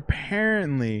director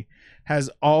apparently has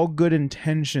all good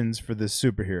intentions for this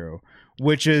superhero,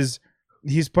 which is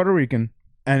he's Puerto Rican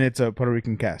and it's a Puerto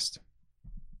Rican cast.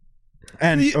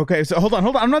 And okay, so hold on,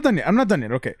 I'm not done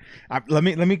yet. Okay, let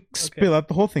me spill out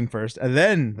the whole thing first, and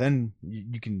then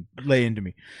you can lay into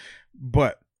me.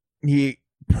 But he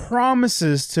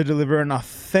promises to deliver an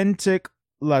authentic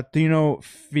Latino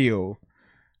feel,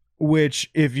 which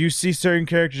if you see certain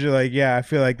characters, you're like, yeah, I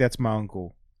feel like that's my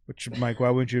uncle. Which, Mike, why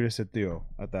wouldn't you just say Theo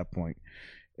at that point?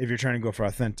 If you're trying to go for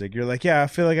authentic, you're like, yeah, I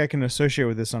feel like I can associate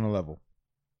with this on a level.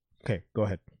 Okay, go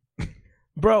ahead.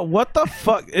 Bro, what the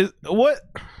fuck is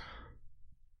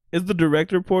the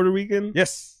director Puerto Rican?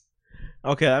 Yes.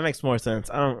 Okay, that makes more sense.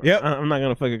 I'm not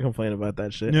gonna fucking complain about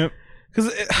that shit. Yep.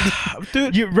 Because,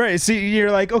 dude, you're right. See,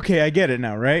 you're like, okay, I get it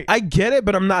now, right? I get it,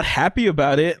 but I'm not happy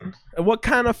about it. What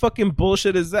kind of fucking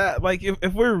bullshit is that? Like,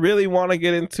 if we really want to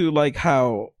get into like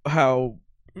how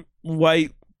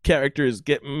white characters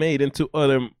get made into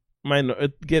other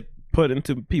get put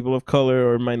into people of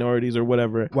color or minorities or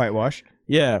whatever, whitewash.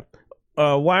 Yeah.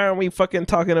 Why aren't we fucking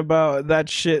talking about that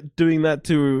shit? Doing that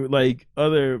to like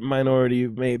other minority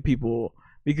made people,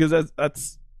 because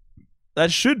that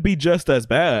should be just as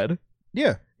bad.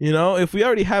 Yeah, you know, if we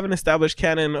already have an established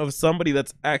canon of somebody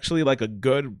that's actually like a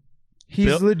good,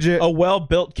 legit, a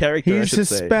well-built character. He's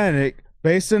Hispanic,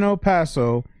 based in El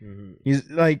Paso. Mm-hmm. He's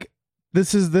like,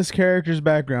 this is this character's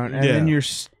background, and then you're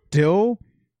still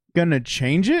gonna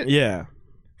change it? Yeah,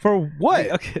 for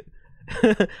what? Okay.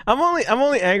 I'm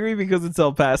only angry because it's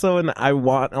El Paso and I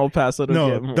want El Paso to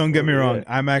get more. Don't get me wrong.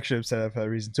 I'm actually upset for that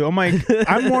reason too. I'm like,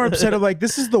 I'm more upset of like,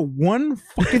 this is the one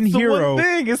fucking hero.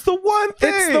 It's the one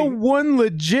thing. It's the one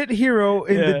legit hero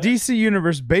in the DC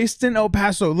universe based in El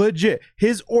Paso. Legit.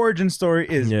 His origin story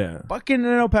is fucking in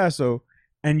El Paso,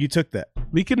 and you took that.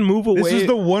 We can move away. This is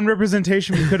the one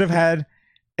representation we could have had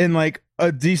in like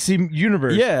a DC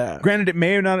universe. Yeah. Granted, it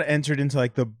may have not entered into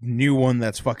like the new one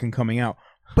that's fucking coming out.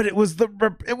 But it was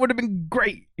it would have been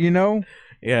great, you know?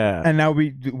 Yeah. And now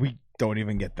we don't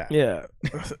even get that. Yeah.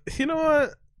 You know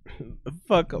what?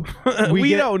 Fuck them.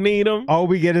 We don't need them. All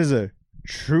we get is a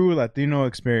true Latino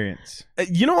experience.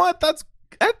 You know what? That's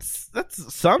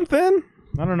something.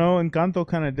 I don't know. Encanto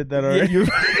kind of did that already.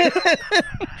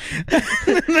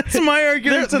 That's my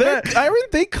argument to that.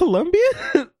 Aren't they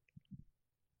Colombian?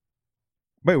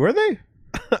 Wait, were they?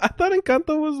 I thought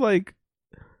Encanto was like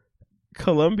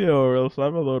Colombia or El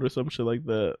Salvador or some shit like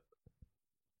that.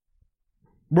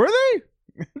 Were they?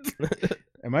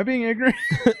 Am I being ignorant?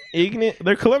 Ignorant?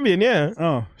 They're Colombian, yeah.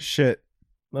 Oh shit.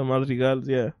 La Madrigals,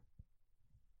 yeah.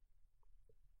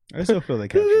 I still feel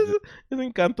like is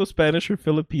Encanto Spanish or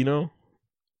Filipino?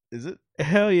 Is it?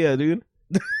 Hell yeah, dude.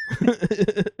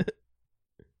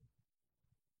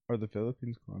 Are the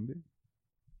Philippines Colombian?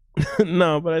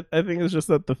 No, but I think it's just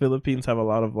that the Philippines have a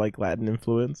lot of like Latin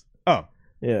influence. Oh.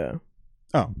 Yeah.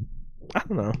 Oh, I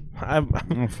don't know. I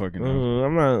don't fucking know.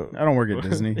 I'm not. I don't work at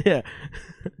Disney. Yeah.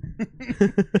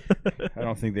 I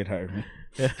don't think they'd hire me.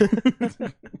 Yeah.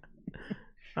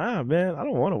 Man, I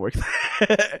don't want to work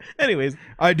there. Anyways,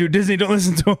 I do. Disney, don't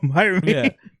listen to them. Hire me.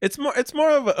 Yeah. It's more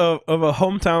of a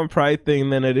hometown pride thing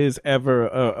than it is ever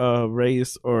a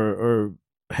race or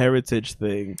heritage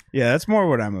thing. Yeah, that's more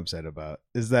what I'm upset about.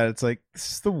 Is that it's like, this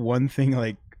is the one thing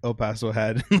like El Paso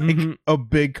had like a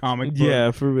big comic book,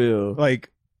 yeah, for real, like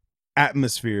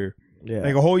atmosphere, yeah,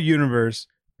 like a whole universe.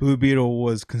 Blue Beetle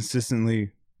was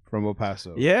consistently from El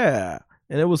Paso, yeah,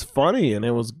 and it was funny and it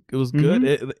was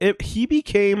good. He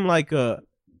became like a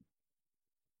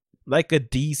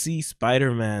DC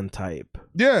Spider-Man type.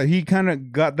 Yeah, he kind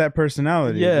of got that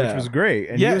personality, which was great.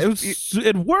 And yeah,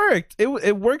 it worked.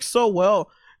 It worked so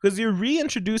well because you're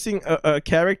reintroducing a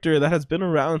character that has been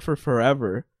around for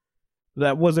forever.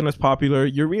 That wasn't as popular.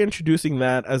 You're reintroducing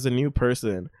that as a new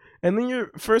person, and then you're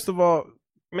first of all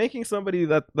making somebody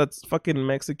that's fucking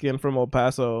Mexican from El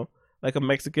Paso like a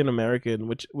Mexican American,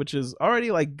 which is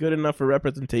already like good enough for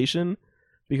representation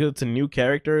because it's a new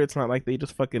character. It's not like they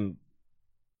just fucking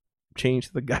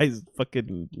changed the guy's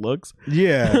fucking looks.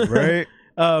 Yeah, right.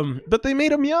 But they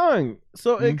made him young,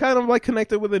 so it kind of like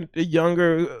connected with a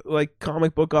younger like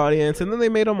comic book audience, and then they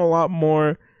made him a lot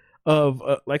more of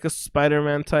like a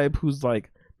Spider-Man type who's like,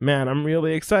 man, I'm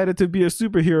really excited to be a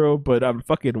superhero, but I'm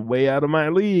fucking way out of my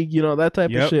league, you know, that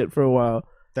type of shit for a while.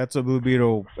 That's what Blue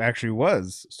Beetle actually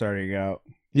was starting out.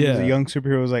 He Yeah, was a young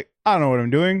superhero who was like, I don't know what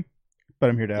I'm doing, but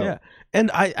I'm here to help. yeah,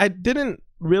 and I didn't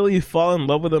really fall in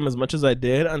love with him as much as I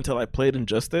did until I played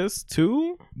Injustice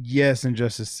 2. Yes,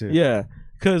 Injustice 2. Yeah,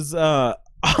 because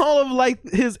all of like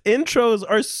his intros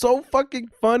are so fucking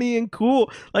funny and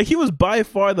cool. Like he was by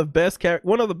far the best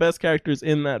one of the best characters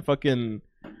in that fucking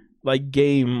like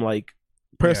game, like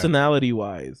personality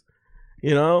wise,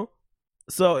 you know.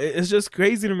 So it's just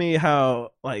crazy to me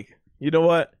how like, you know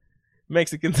what,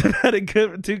 Mexicans have had it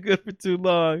good for too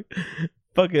long.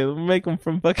 Fucking make them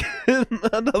from fucking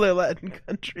another Latin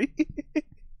country.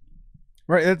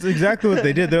 Right, that's exactly what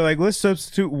they did. They're like, let's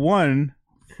substitute one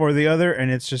for the other, and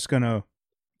it's just gonna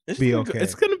be okay.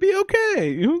 It's gonna be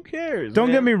okay. Who cares?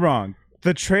 Don't get me wrong.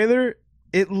 The trailer,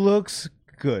 it looks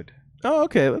good. Oh,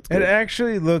 okay. That's good. It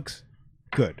actually looks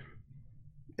good.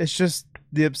 It's just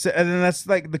the upset, and then that's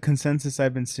like the consensus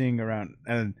I've been seeing around.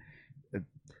 And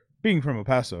being from El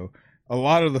Paso, a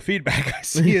lot of the feedback I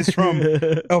see is from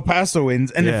El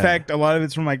Pasoans, and in fact, a lot of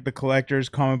it's from like the collectors,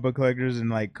 comic book collectors, and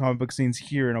like comic book scenes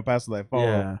here in El Paso that I follow.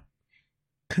 Yeah.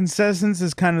 Consensus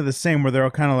is kind of the same, where they're all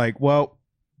kind of like, "Well,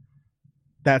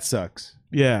 that sucks."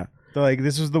 Yeah. They're like,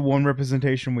 "This was the one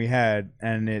representation we had,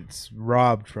 and it's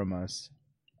robbed from us."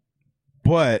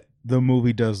 But the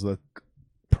movie does look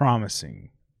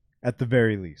promising, at the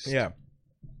very least. Yeah.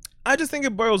 I just think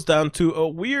it boils down to a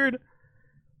weird,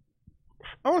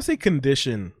 I want to say,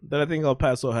 condition that I think El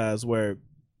Paso has, where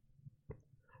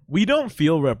we don't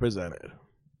feel represented.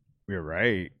 You're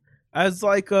right. As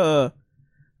like a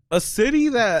city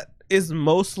that is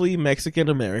mostly Mexican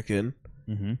American.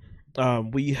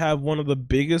 Mm-hmm. We have one of the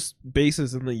biggest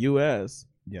bases in the U.S.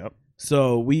 Yep.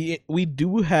 So we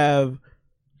do have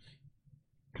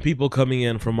people coming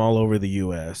in from all over the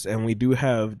U.S. and we do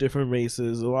have different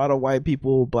races. A lot of white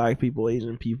people, black people,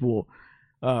 Asian people.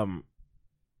 Sorry,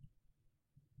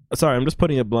 I'm just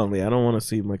putting it bluntly. I don't want to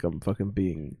seem like I'm fucking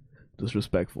being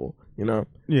disrespectful, you know?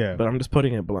 Yeah. But I'm just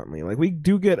putting it bluntly. Like, we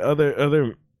do get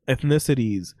other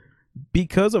ethnicities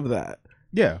because of that.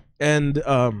 Yeah. And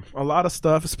a lot of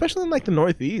stuff, especially in like the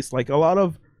Northeast, like a lot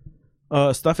of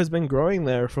stuff has been growing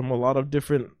there from a lot of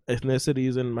different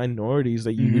ethnicities and minorities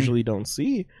that you usually don't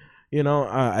see. You know,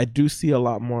 I do see a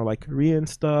lot more like Korean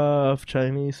stuff,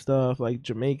 Chinese stuff, like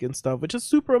Jamaican stuff, which is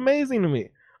super amazing to me.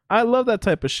 I love that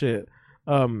type of shit.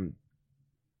 And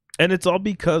it's all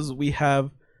because we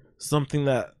have something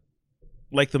that,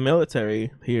 like the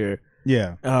military here.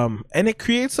 Yeah. And it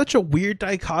creates such a weird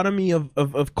dichotomy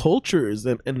of cultures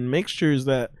and mixtures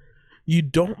that you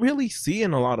don't really see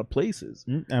in a lot of places.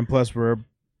 And plus, we're a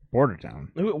border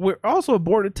town. We're also a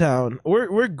border town.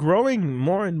 We're growing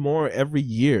more and more every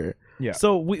year. Yeah.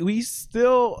 So we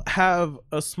still have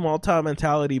a small town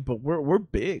mentality, but we're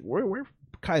big. We're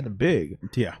kind of big.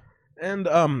 Yeah. And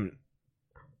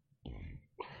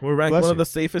we're ranked one of the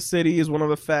safest cities, one of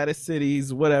the fattest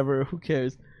cities, whatever. Who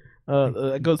cares?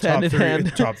 It goes hand in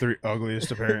hand. Top 3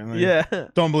 ugliest, apparently. Yeah.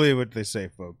 Don't believe what they say,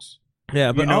 folks.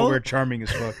 Yeah, but you know we're charming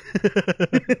as fuck.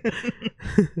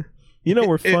 You know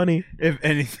we're funny. If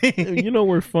anything. You know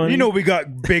we're funny. You know we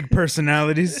got big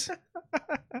personalities.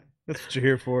 That's what you're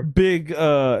here for. Big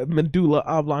medulla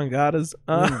oblongatas.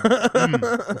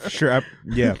 Sure.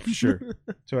 Yeah, sure.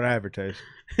 That's what I advertise.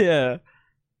 Yeah.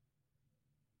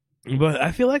 But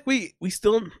I feel like we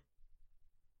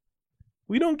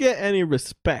don't get any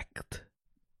respect.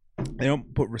 They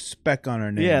don't put respect on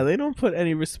our name. Yeah, they don't put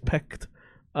any respect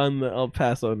on the El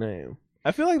Paso name.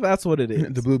 I feel like that's what it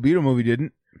is. The Blue Beetle movie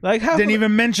didn't. Like didn't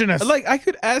even mention us. Like, I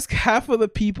could ask half of the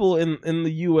people in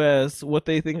the U.S. what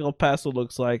they think El Paso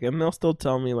looks like, and they'll still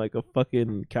tell me like a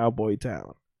fucking cowboy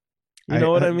town. You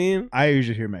know what I mean? I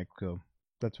usually hear Mexico.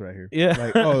 That's what I hear. Yeah.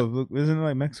 Like, oh, look, isn't it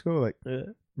like Mexico? Like,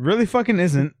 really fucking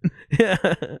isn't. Yeah.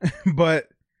 But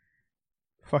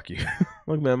fuck you.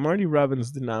 Look, man, Marty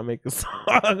Robbins did not make a song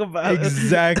about it.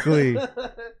 Exactly.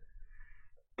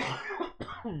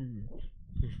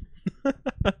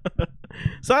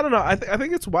 So I don't know. I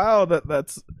think it's wild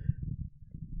that's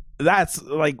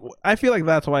like, I feel like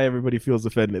that's why everybody feels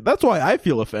offended. That's why I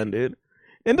feel offended.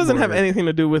 It doesn't have anything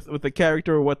to do with the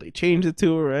character or what they changed it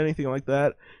to or anything like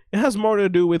that. It has more to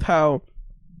do with how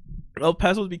El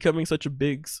Paso is becoming such a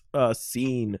big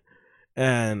scene,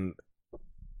 and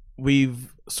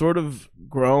we've sort of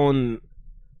grown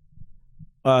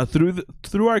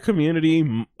through our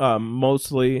community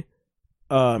mostly.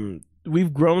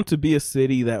 We've grown to be a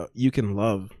city that you can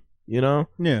love, you know?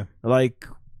 Yeah. Like,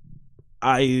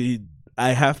 I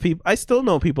have people, I still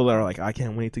know people that are like, I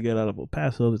can't wait to get out of El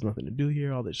Paso. There's nothing to do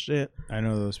here, all this shit. I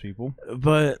know those people.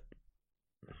 But,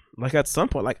 like, at some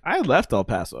point, like, I left El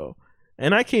Paso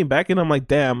and I came back and I'm like,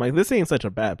 damn, like, this ain't such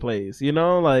a bad place, you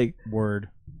know? Like, word.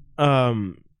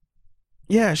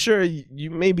 Yeah, sure, you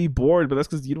may be bored, but that's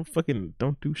because you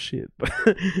don't do shit.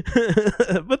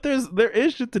 But there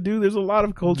is shit to do. There's a lot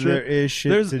of culture. There is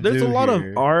shit to do. There's a lot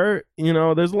here. of art. You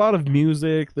know, there's a lot of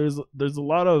music. There's a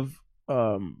lot of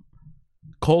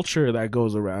culture that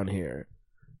goes around here.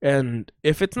 And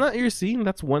if it's not your scene,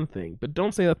 that's one thing. But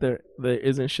don't say that there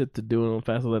isn't shit to do in El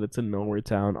Paso, that it's a nowhere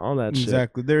town. All that shit.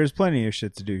 Exactly. There is plenty of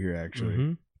shit to do here, actually.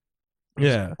 Mm-hmm.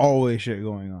 Yeah, always shit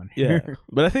going on here. Yeah,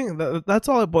 but I think that's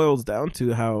all it boils down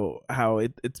to, how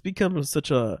it's become such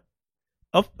a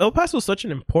El Paso is such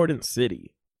an important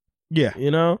city. Yeah, you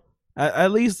know,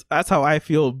 at least that's how I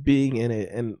feel being in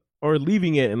it or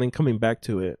leaving it and then coming back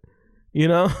to it. You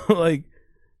know, like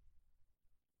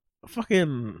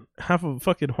fucking half of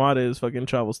fucking Juarez fucking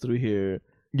travels through here.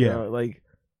 Yeah. You know, like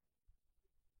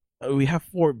we have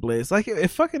Fort Bliss. Like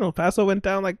if fucking El Paso went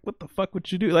down, like what the fuck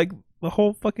would you do? Like the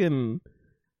whole fucking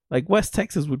like West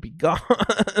Texas would be gone.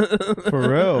 For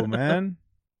real, man.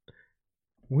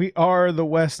 We are the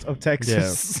west of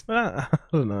Texas. Yeah. I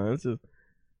don't know. It's just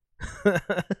well,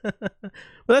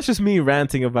 that's just me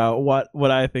ranting about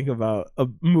what I think about a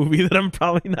movie that I'm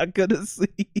probably not gonna see.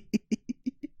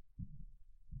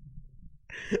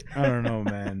 I don't know,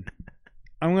 man.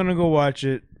 I'm gonna go watch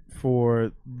it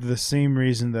for the same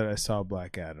reason that I saw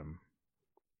Black Adam.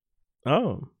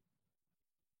 Oh,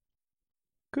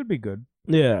 could be good.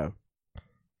 Yeah.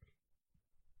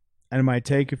 And my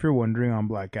take, if you're wondering, on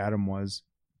Black Adam was,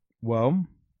 well,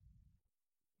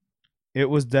 it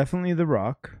was definitely The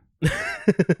Rock.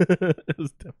 It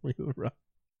was definitely The Rock.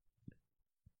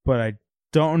 But I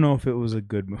don't know if it was a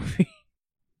good movie.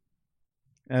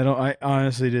 I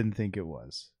honestly didn't think it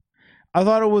was. I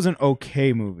thought it was an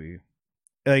okay movie.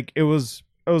 Like it was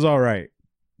all right.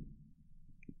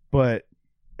 But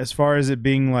as far as it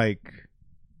being like,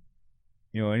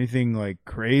 you know, anything like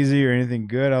crazy or anything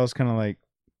good, I was kind of like,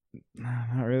 nah,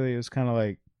 not really. It was kind of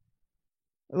like,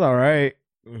 it was all right.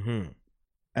 Mm-hmm.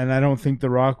 And I don't think The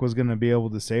Rock was going to be able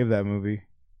to save that movie.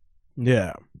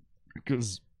 Yeah.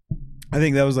 Because I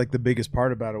think that was like the biggest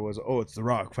part about it was, oh, it's The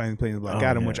Rock finally playing the Black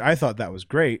Adam, which I thought that was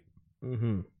great.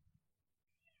 Mm-hmm.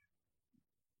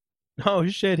 Oh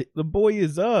shit! The boy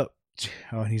is up.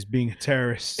 Oh, and he's being a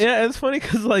terrorist. Yeah, it's funny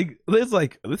because like there's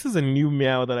like this is a new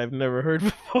meow that I've never heard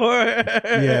before.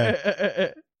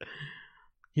 Yeah.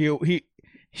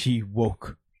 He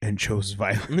woke and chose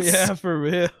violence. Yeah, for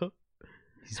real.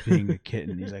 He's being a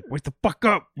kitten. He's like, wake the fuck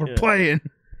up. We're playing.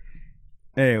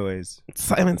 Anyways.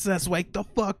 Simon Says, wake the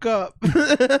fuck up.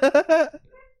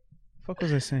 Fuck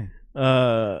was I saying?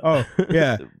 Oh,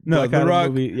 yeah. No, The Rock.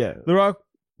 Movie, yeah. The Rock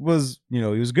was, you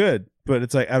know, he was good. But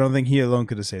it's like, I don't think he alone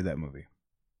could have saved that movie.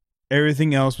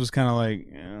 Everything else was kind of like,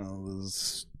 you know, the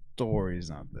story's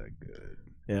not that good.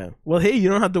 Yeah. Well, hey, you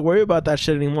don't have to worry about that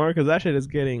shit anymore because that shit is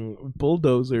getting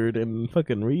bulldozered and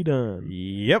fucking redone.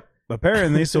 Yep.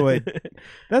 Apparently. So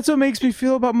that's what makes me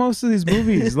feel about most of these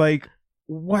movies. Like,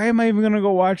 why am I even going to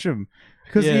go watch them?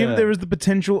 Because even there was the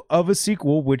potential of a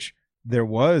sequel, which there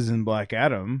was in Black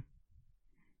Adam.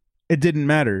 It didn't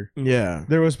matter. Yeah.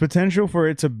 There was potential for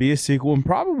it to be a sequel and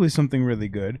probably something really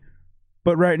good.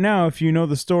 But right now, if you know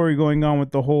the story going on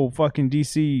with the whole fucking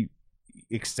DC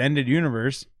extended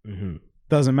universe,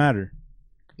 doesn't matter.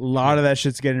 A lot of that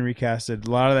shit's getting recasted.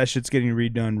 A lot of that shit's getting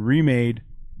redone, remade.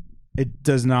 It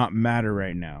does not matter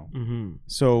right now.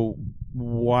 So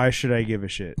why should I give a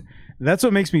shit? That's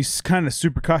what makes me kind of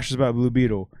super cautious about Blue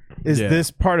Beetle. Is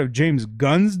this part of James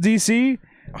Gunn's DC?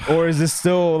 Or is this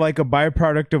still like a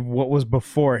byproduct of what was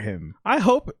before him? I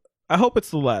hope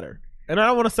it's the latter. And I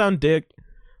don't want to sound dick,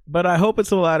 but I hope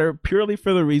it's the latter purely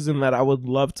for the reason that I would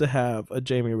love to have a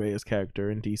Jamie Reyes character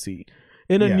in DC.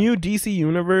 In a new DC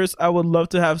universe, I would love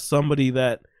to have somebody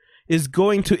that is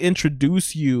going to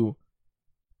introduce you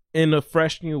in a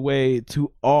fresh new way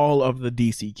to all of the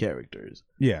DC characters.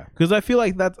 Yeah. Because I feel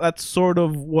like that's sort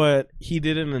of what he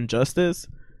did in Injustice.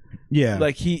 Yeah.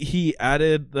 Like he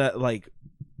added that like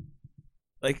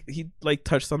he like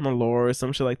touched on the lore or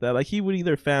some shit like that. Like he would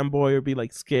either fanboy or be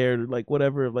like scared or like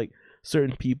whatever of like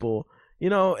certain people, you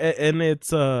know. And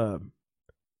it's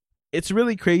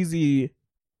really crazy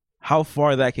how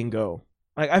far that can go.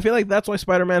 Like I feel like that's why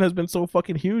Spider-Man has been so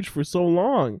fucking huge for so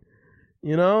long,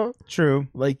 you know. True.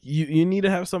 Like you need to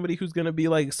have somebody who's gonna be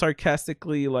like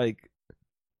sarcastically like.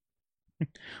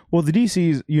 Well, the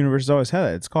DC universe has always had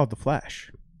that. It's called the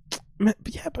Flash.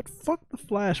 Yeah, but fuck the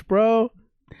Flash, bro.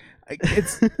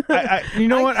 It's you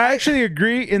know what? I actually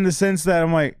agree in the sense that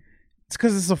I'm like, it's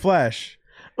because it's a Flash.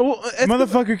 Well,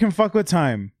 motherfucker can fuck with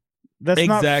time. That's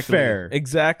not fair.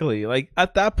 Exactly. Like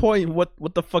at that point, what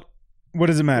the fuck? What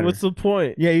does it matter? What's the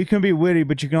point? Yeah, you can be witty,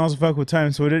 but you can also fuck with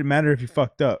time. So it didn't matter if you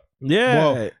fucked up. Yeah.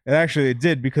 Well, it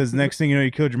did because the next thing you know,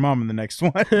 you killed your mom in the next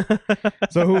one.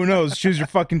 So who knows? Choose your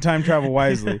fucking time travel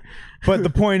wisely. But the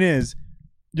point is,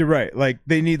 you're right. Like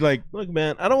they need like. Look,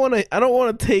 man, I don't want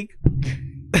to take.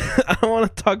 I don't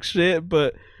want to talk shit,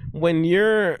 but when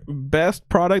your best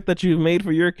product that you've made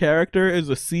for your character is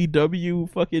a CW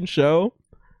fucking show,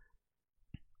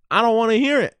 I don't want to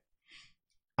hear it.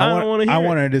 I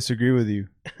want to disagree with you.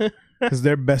 Because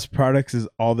their best products is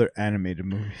all their animated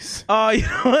movies. Oh, you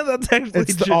know what? That's actually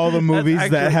true. All the movies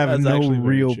that have no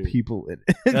real people in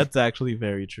it. That's actually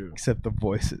very true. Except the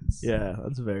voices. Yeah,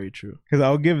 that's very true. Because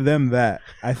I'll give them that.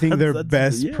 I think their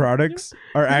best products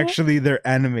are actually their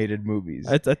animated movies.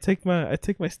 I take my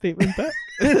statement back.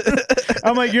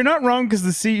 I'm like, you're not wrong, because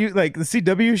the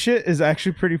CW shit is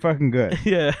actually pretty fucking good.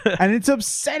 Yeah. And it's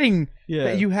upsetting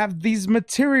that you have these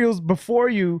materials before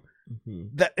you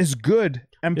that is good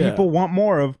and people want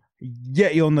more of,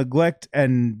 yet you'll neglect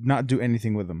and not do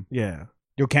anything with them. Yeah.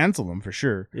 You'll cancel them for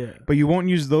sure. Yeah. But you won't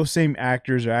use those same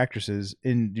actors or actresses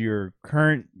in your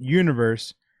current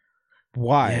universe.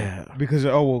 Why? Yeah. Because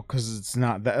it's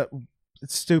not that.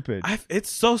 It's stupid. It's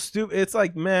so stupid. It's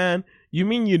like, man, you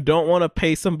mean you don't want to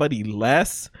pay somebody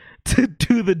less to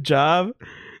do the job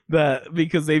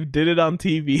because they did it on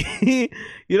TV?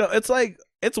 You know, it's like,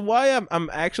 it's why I'm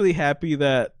actually happy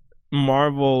that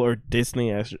Marvel, or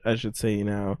Disney, I should say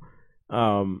now,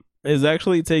 is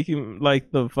actually taking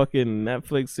like the fucking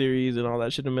Netflix series and all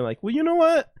that shit and be like, well, you know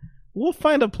what? We'll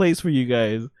find a place for you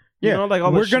guys. You know, like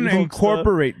all we're gonna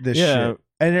incorporate this shit,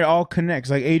 and it all connects.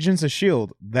 Like Agents of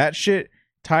S.H.I.E.L.D., that shit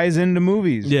ties into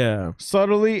movies. Yeah,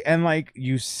 subtly, and like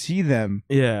you see them.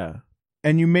 Yeah,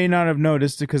 and you may not have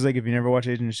noticed it because, like, if you never watch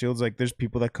Agents of S.H.I.E.L.D., like there's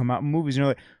people that come out in movies and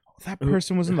you're like, oh, that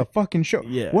person was in the fucking show.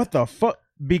 Yeah, what the fuck?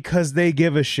 Because they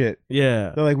give a shit.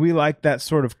 Yeah, they're like, we like that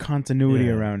sort of continuity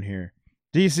around here.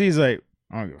 DC's like,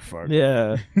 I don't give a fuck.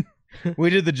 Yeah. We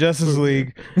did the Justice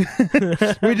League.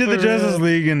 We did the Justice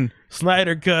League and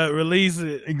Snyder Cut, release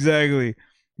it. Exactly.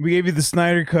 We gave you the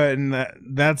Snyder Cut, and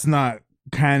that's not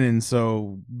canon,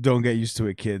 so don't get used to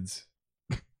it, kids.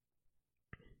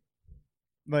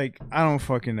 Like, I don't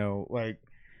fucking know. Like,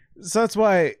 so that's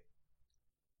why,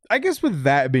 I guess with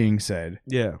that being said,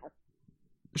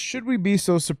 should we be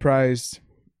so surprised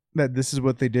that this is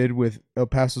what they did with El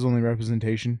Paso's only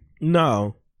representation?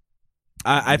 No.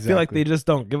 I feel like they just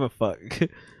don't give a fuck.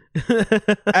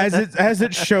 as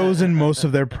it shows in most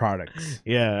of their products.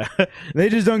 Yeah. They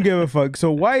just don't give a fuck.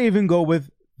 So why even go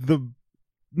with the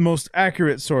most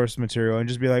accurate source material and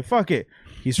just be like, fuck it.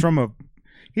 He's from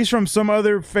some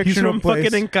other fictional place. He's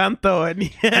from fucking Encanto, and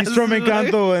he's from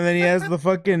Encanto, and then he has the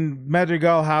fucking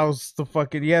Madrigal house.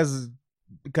 He has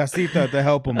casita to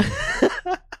help him.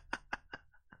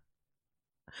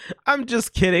 I'm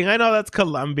just kidding. I know that's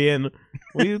Colombian.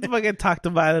 We fucking talked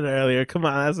about it earlier. Come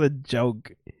on, that's a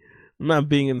joke. I'm not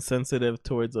being insensitive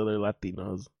towards other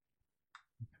Latinos.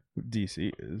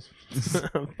 DC is.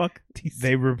 Fuck DC.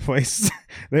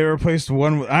 They replaced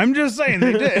one. I'm just saying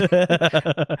they did.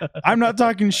 I'm not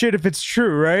talking shit if it's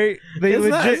true, right? They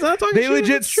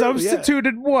legit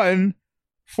substituted one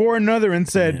for another and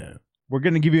said, we're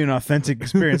going to give you an authentic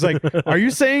experience. Like, are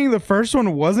you saying the first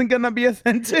one wasn't going to be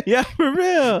authentic? Yeah, for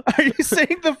real. Are you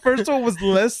saying the first one was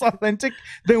less authentic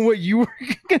than what you were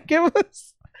going to give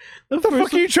us? What the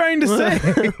fuck are you trying to say?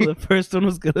 The first one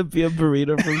was going to be a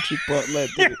burrito from Chipotle,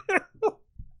 dude.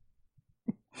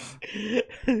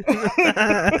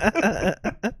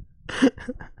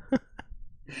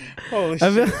 Holy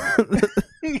shit.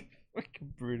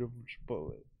 Fucking burrito from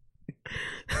Chipotle.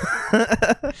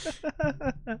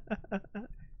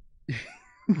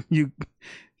 You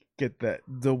get that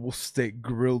double steak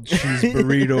grilled cheese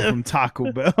burrito from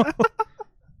Taco Bell.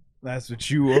 That's what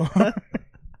you are.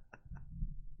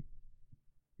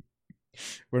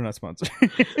 We're not sponsored.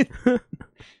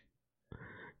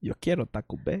 Yo quiero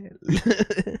Taco Bell.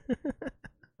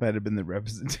 That'd have been the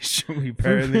representation we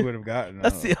apparently would have gotten.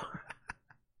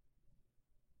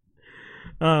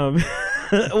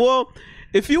 Well,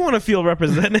 if you want to feel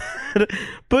represented,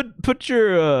 put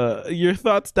your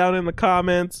thoughts down in the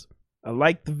comments.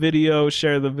 Like the video,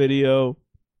 share the video.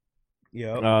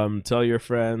 Yeah. Tell your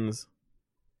friends.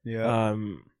 Yeah.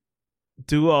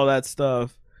 Do all that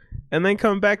stuff, and then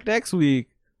come back next week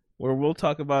where we'll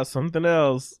talk about something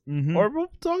else, or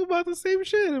we'll talk about the same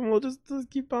shit, and we'll just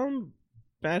keep on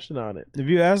bashing on it. If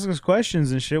you ask us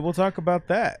questions and shit, we'll talk about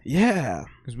that. Yeah,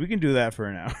 because we can do that for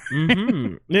an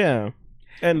hour. Yeah,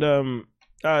 and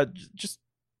just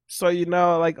so you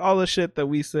know, like, all the shit that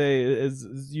we say is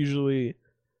usually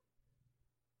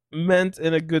meant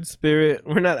in a good spirit.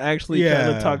 We're not actually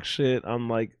trying to talk shit on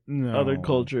like other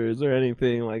cultures or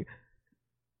anything. Like,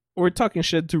 we're talking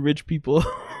shit to rich people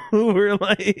who were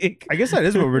like, I guess that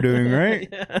is what we're doing, right?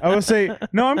 Yeah. I would say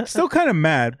no. I'm still kind of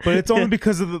mad, but it's only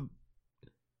because of the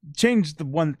changed the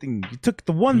one thing. You took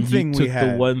the one thing we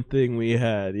had. The one thing we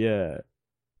had, yeah.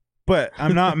 But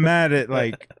I'm not mad at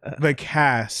like the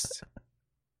cast.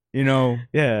 You know,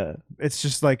 yeah. It's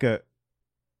just like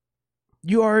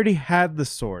you already had the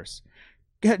source.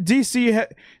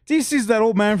 DC's that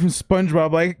old man from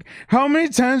SpongeBob. Like, how many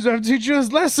times do I have to teach you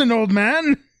this lesson, old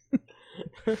man?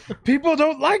 People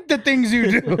don't like the things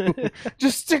you do.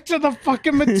 Just stick to the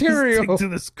fucking material. Stick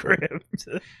to the script.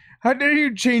 How dare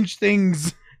you change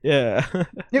things? Yeah.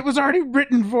 It was already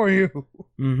written for you.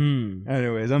 Mm-hmm.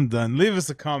 Anyways, I'm done. Leave us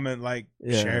a comment,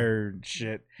 share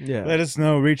shit. Yeah. Let us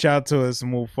know. Reach out to us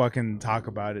and we'll fucking talk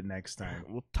about it next time.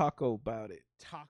 We'll talk about it.